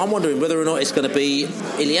 I'm wondering whether or not it's going to be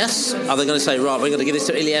Ilias. Are they going to say, right, we're going to give this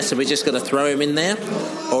to Ilias and we're just going to throw him in there?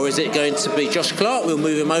 Or is it going to be Josh Clark? We'll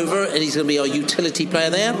move him over and he's going to be our utility player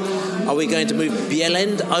there. Are we going to move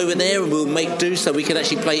Bjelland over there and we'll make do so we can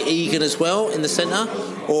actually play Egan as well in the centre?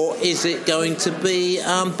 Or is it going to be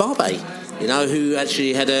Barbe? Who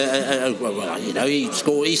actually had he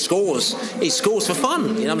scores for fun.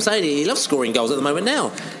 You know what I'm saying? He loves scoring goals at the moment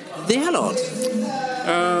now. The Allard.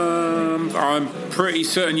 I'm pretty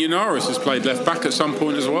certain Yanaris has played left back at some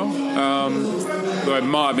point as well. Though it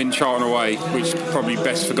might have been Charlton away, which is probably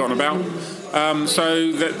best forgotten about.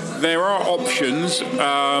 So that there are options.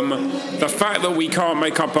 The fact that we can't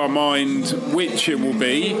make up our mind which it will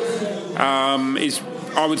be is,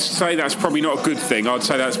 I would say that's probably not a good thing. I'd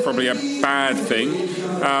say that's probably a bad thing.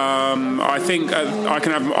 I think I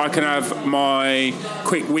can have my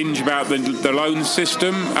quick whinge about the loan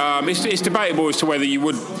system. It's debatable as to whether you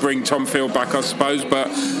would bring Tom Field back, I suppose, but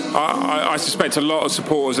I suspect a lot of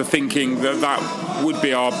supporters are thinking that would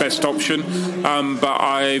be our best option.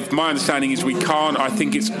 But my understanding is we can't. I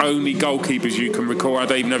think it's only goalkeepers you can recall. I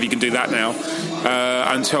don't even know if you can do that now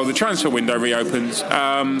until the transfer window reopens.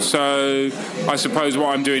 So I suppose what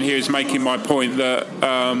I'm doing here is making my point that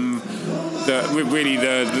really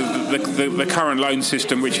the current loan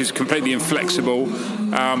system, which is completely inflexible.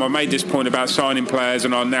 I made this point about signing players,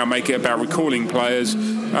 and I'll now make it about recalling players.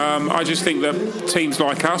 I just think that teams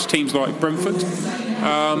like us, teams like Brentford,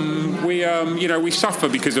 we suffer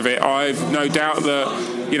because of it. I've no doubt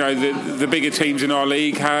that the bigger teams in our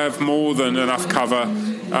league have more than enough cover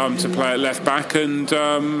to play at left back and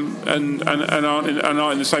aren't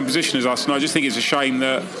in the same position as us. And I just think it's a shame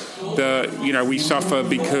that we suffer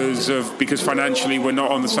because financially we're not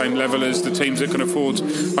on the same level as the teams that can afford.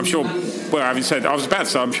 I'm sure. Well, having said, I was about to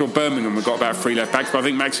say I'm sure Birmingham have got about 3 left backs, but I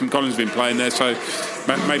think Maxim Collins has been playing there, so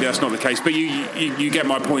maybe that's not the case. But you get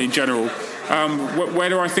my point in general. Where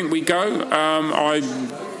do I think we go?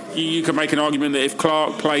 You could make an argument that if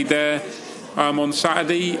Clark played there on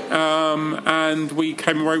Saturday and we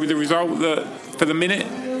came away with the result, that for the minute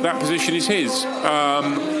that position is his.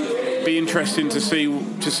 Be interesting to see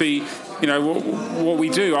what we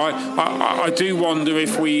do. I do wonder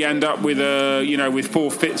if we end up with with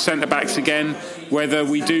 4 fit centre backs again, whether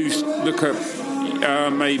we do look at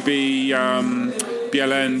maybe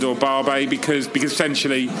Bjelland or Barbe, because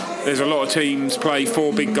essentially there's a lot of teams play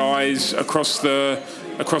 4 big guys across the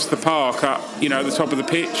park at the top of the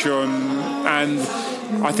pitch, and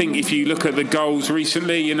I think if you look at the goals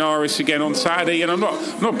recently, Inaris again on Saturday, and I'm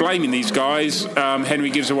not blaming these guys. Henry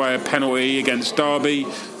gives away a penalty against Derby.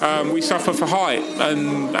 We suffer for height,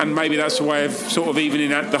 and maybe that's a way of sort of evening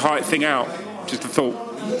the height thing out. Just a thought.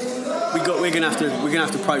 We're going to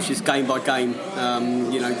have to approach this game by game.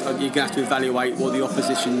 You're going to have to evaluate what the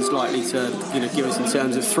opposition's likely to give us in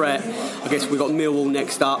terms of threat. I guess we've got Millwall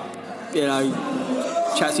next up.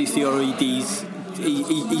 Chatsy Theorides,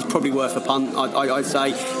 he's probably worth a punt. I'd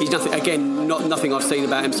say he's nothing. Again, nothing I've seen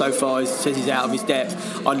about him so far says he's out of his depth.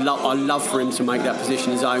 I'd love for him to make that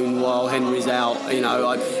position his own while Henry's out.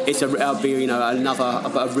 It'll be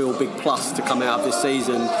a real big plus to come out of this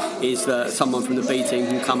season is that someone from the B team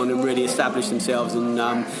can come on and really establish themselves and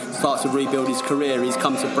start to rebuild his career. He's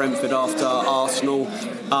come to Brentford after Arsenal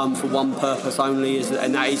for one purpose only,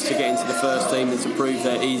 and that is to get into the first team and to prove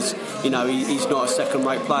that he's not a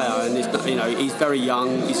second-rate player, and he's very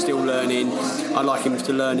young, he's still learning. I'd like him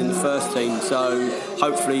to learn in the first team, so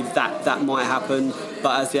hopefully that might happen.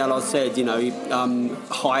 But as the Allard said,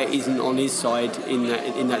 height isn't on his side in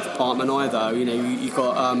that department either. You've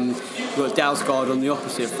got Dalsgaard on the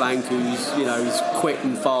opposite flank, who's quick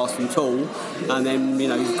and fast and tall, and then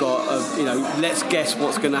you've got let's guess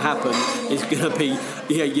what's going to happen. It's going to be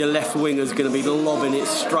your left winger's going to be lobbing it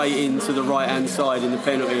straight into the right hand side in the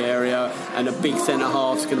penalty area, and a big centre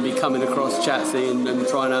half's going to be coming across Chatsy and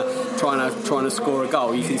trying to score a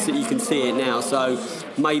goal. You can see it now. So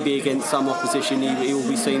maybe against some opposition he will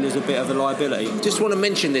be seen as a bit of a liability. Just want to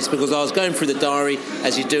mention this because I was going through the diary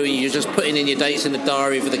as you're doing. You're just putting in your dates in the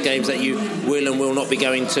diary for the games that you will and will not be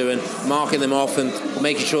going to, and marking them off and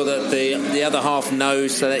making sure that the other half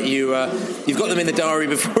knows, so that you've got them in the diary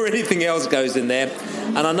before anything else goes in there.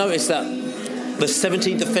 And I noticed that the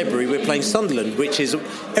 17th of February we're playing Sunderland, which is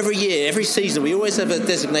every season we always have a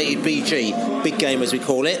designated BG, big game as we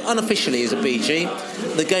call it, unofficially is a BG,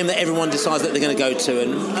 the game that everyone decides that they're going to go to,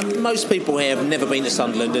 and most people here have never been to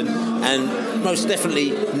Sunderland, and most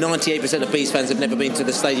definitely 98% of Bees fans have never been to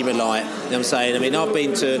the Stadium of Light. You know what I'm saying? I mean, I've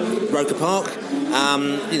been to Roker Park,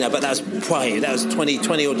 but that was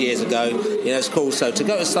 20 odd years ago. It's cool. So to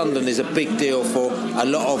go to Sunderland is a big deal for a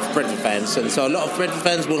lot of Brentford fans, and so a lot of Brentford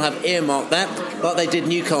fans will have earmarked that, like they did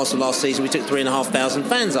Newcastle last season. We took 3,500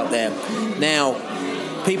 fans up there. Now,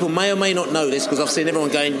 people may or may not know this because I've seen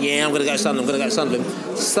everyone going, I'm going to go to Sunderland.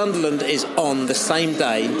 Sunderland is on the same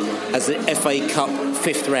day as the FA Cup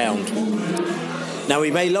 5th round. Now, we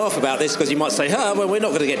may laugh about this because you might say, we're not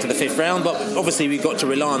going to get to the 5th round, but obviously we've got to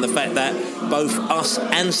rely on the fact that both us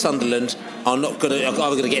and Sunderland are either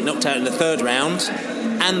going to get knocked out in the 3rd round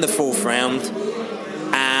and the 4th round.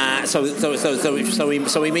 So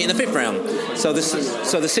we meet in the 5th round. So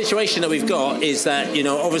the situation that we've got is that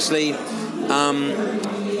obviously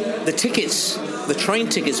the train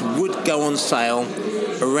tickets would go on sale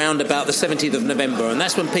around about the 17th of November, and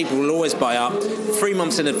that's when people will always buy up 3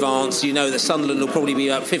 months in advance. You know that Sunderland will probably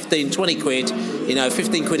be up 15, 20 quid,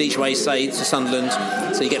 15 quid each way, say, to Sunderland.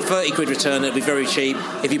 So you get 30 quid return, it'll be very cheap.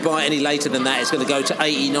 If you buy it any later than that, it's going to go to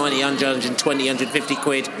 80, 90, 100, 120, 150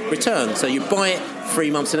 quid return. So you buy it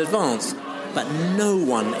 3 months in advance. But no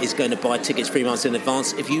one is going to buy tickets 3 months in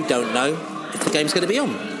advance if you don't know if the game's going to be on.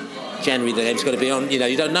 January, the game's going to be on.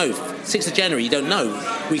 You don't know. 6th of January, you don't know.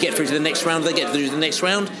 We get through to the next round, they get through to the next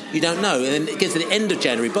round, you don't know. And then it gets to the end of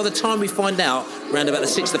January. By the time we find out, around about the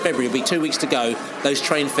 6th of February, it'll be 2 weeks to go, those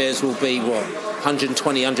train fares will be,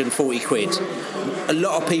 120, 140 quid. A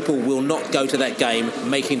lot of people will not go to that game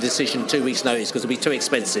making a decision 2 weeks' notice because it'll be too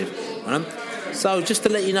expensive. So just to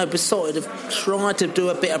let you know, Besotted have tried to do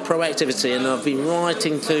a bit of proactivity, and I've been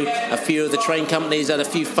writing to a few of the train companies, had a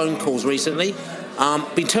few phone calls recently.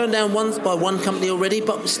 Been turned down once by one company already,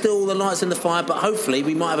 but still the light's in the fire. But hopefully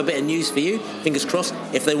we might have a bit of news for you, fingers crossed,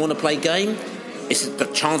 if they want to play game. The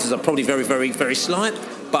chances are probably very, very, very slight,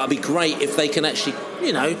 but it'd be great if they can actually,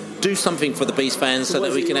 do something for the Beast fans so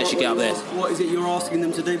that we can actually get up there. What is it you're asking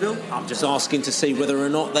them to do, Bill? I'm just asking to see whether or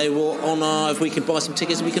not they will honour, if we can buy some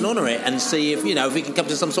tickets and we can honour it, and see if we can come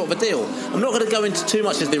to some sort of a deal. I'm not going to go into too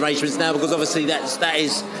much of the arrangements now, because obviously that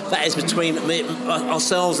is between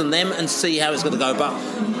ourselves and them, and see how it's going to go. But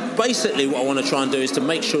basically what I want to try and do is to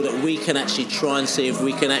make sure that we can actually try and see if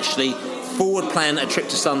we can actually forward plan a trip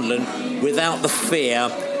to Sunderland without the fear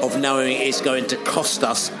of knowing it's going to cost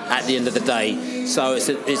us at the end of the day. So it's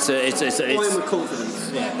buying with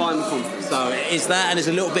confidence. Yeah. Buying with confidence. So it's that, and there's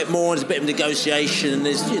a little bit more. There's a bit of negotiation.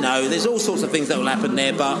 There's all sorts of things that will happen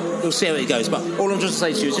there, but we'll see how it goes. But all I'm just to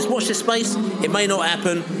say to you is just watch this space. It may not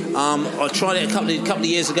happen. I tried it a couple of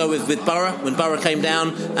years ago with Borough, when Borough came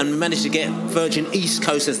down, and we managed to get Virgin East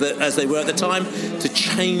Coast as they were at the time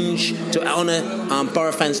to honour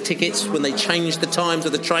Borough fans' tickets when they changed the times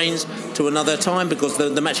of the trains to another time because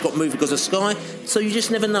the match got moved because of Sky. So you just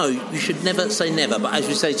never know. You should never say never. But as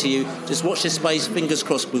we say to you, just watch this space, fingers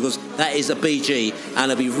crossed, because that is a BG,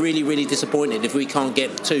 and I'll be really, really disappointed if we can't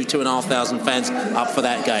get 2,500 fans up for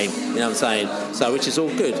that game. You know what I'm saying? So, which is all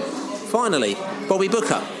good. Finally, Bobby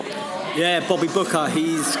Booker. Yeah, Bobby Booker.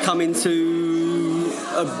 He's coming to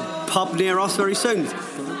a pub near us very soon.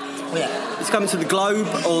 Yeah. He's coming to the Globe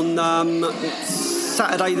on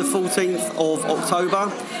Saturday the 14th of October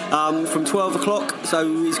from 12 o'clock. So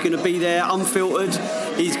he's going to be there unfiltered.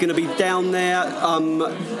 He's going to be down there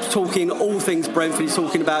talking all things Brentford. He's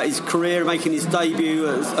talking about his career, making his debut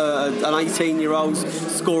as an 18-year-old,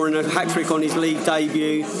 scoring a hat-trick on his league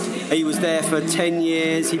debut. He was there for 10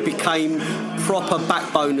 years. He became proper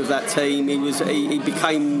backbone of that team. He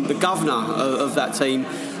became the governor of that team,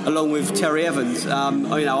 along with Terry Evans.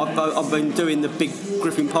 I've been doing the big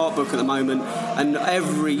Griffin Park book at the moment, and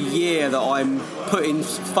every year that I'm putting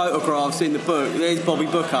photographs in the book, there's Bobby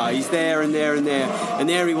Booker. He's there and there and there, and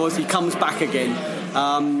there he was. He comes back again.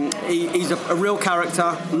 He's a real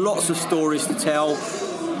character, lots of stories to tell,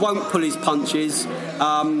 won't pull his punches.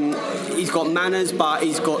 He's got manners, but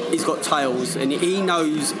he's got tales, and he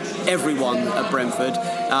knows everyone at Brentford,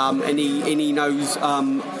 and he knows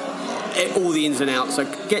all the ins and outs. So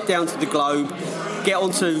get down to the Globe, get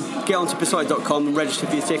onto besotted.com and register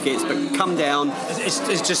for your tickets, but come down.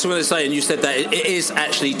 It's just what I say, and you said that it is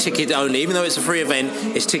actually ticket only. Even though it's a free event,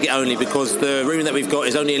 it's ticket only, because the room that we've got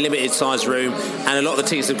is only a limited size room, and a lot of the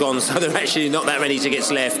tickets have gone, so there are actually not that many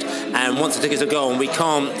tickets left, and once the tickets are gone, we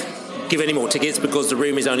can't give any more tickets because the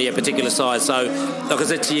room is only a particular size. So like I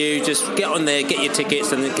said to you, just get on there, get your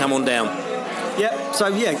tickets, and then come on down. Yeah, so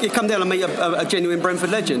you come down and meet a genuine Brentford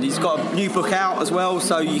legend. He's got a new book out as well,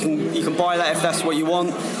 so you can buy that if that's what you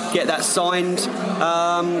want. Get that signed.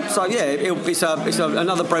 It's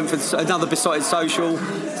another Brentford, another Besotted social.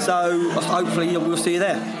 So hopefully we'll see you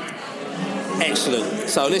there. Excellent.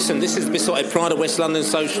 So listen, this is Besotted Pride of West London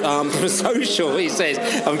social. He says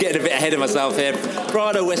I'm getting a bit ahead of myself here.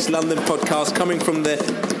 Pride of West London podcast, coming from the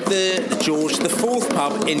George the Fourth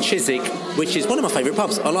pub in Chiswick, which is one of my favourite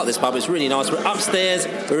pubs. I like this pub. It's really nice. We're upstairs.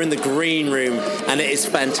 We're in the green room, and it is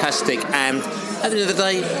fantastic. And at the end of the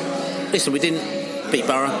day, listen, we didn't beat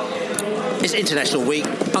Borough. It's International Week.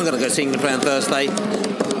 I'm going to go see England play on Thursday.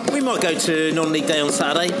 We might go to non-league day on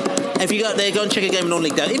Saturday. If you go there, go and check a game of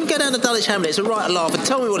non-league day. Even go down to Dulwich Hamlet. It's a right laugh, and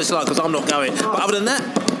tell me what it's like, because I'm not going. But other than that,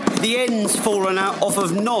 the end's fallen out off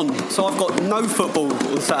of none, so I've got no football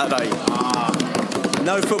on Saturday.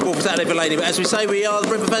 No football for Saturday for Laney, but as we say, we are the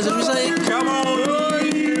Brentford fans, as we say, come on, Brentford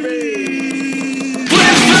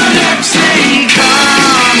FC,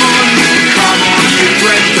 come on, you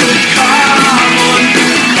Brentford, come on,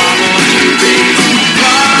 you Bees,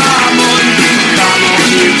 come on,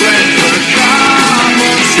 you Brentford, come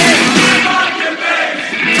on.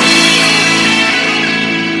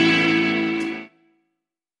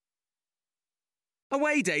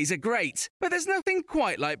 Away days are great, but there's nothing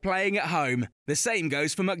quite like playing at home. The same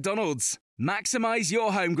goes for McDonald's. Maximise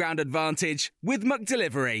your home ground advantage with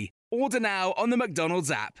McDelivery. Order now on the McDonald's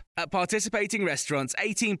app. At participating restaurants,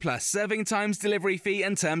 18 plus serving times, delivery fee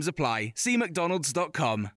and terms apply. See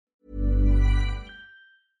mcdonalds.com.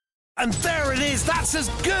 And there it is, that's as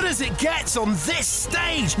good as it gets on this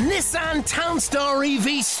stage. Nissan Townstar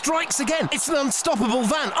EV strikes again. It's an unstoppable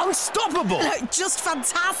van, unstoppable. Just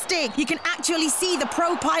fantastic. You can actually see the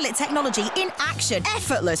Pro Pilot technology in action.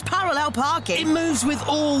 Effortless parallel parking. It moves with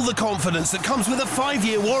all the confidence that comes with a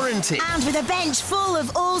 5-year warranty. And with a bench full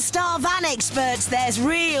of all-star van experts, there's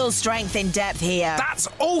real strength in depth here. That's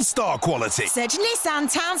all-star quality. Search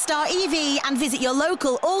Nissan Townstar EV and visit your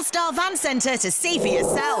local all-star van centre to see for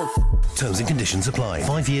yourself. Terms and conditions apply.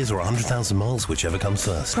 5 years or 100,000 miles, whichever comes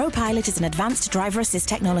first. Pro Pilot is an advanced driver assist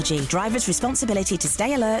technology. Driver's responsibility to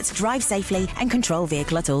stay alert, drive safely, and control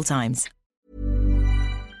vehicle at all times.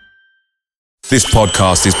 This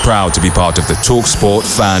podcast is proud to be part of the TalkSport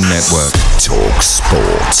Fan Network.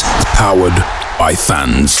 TalkSport. Powered by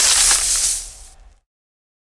fans.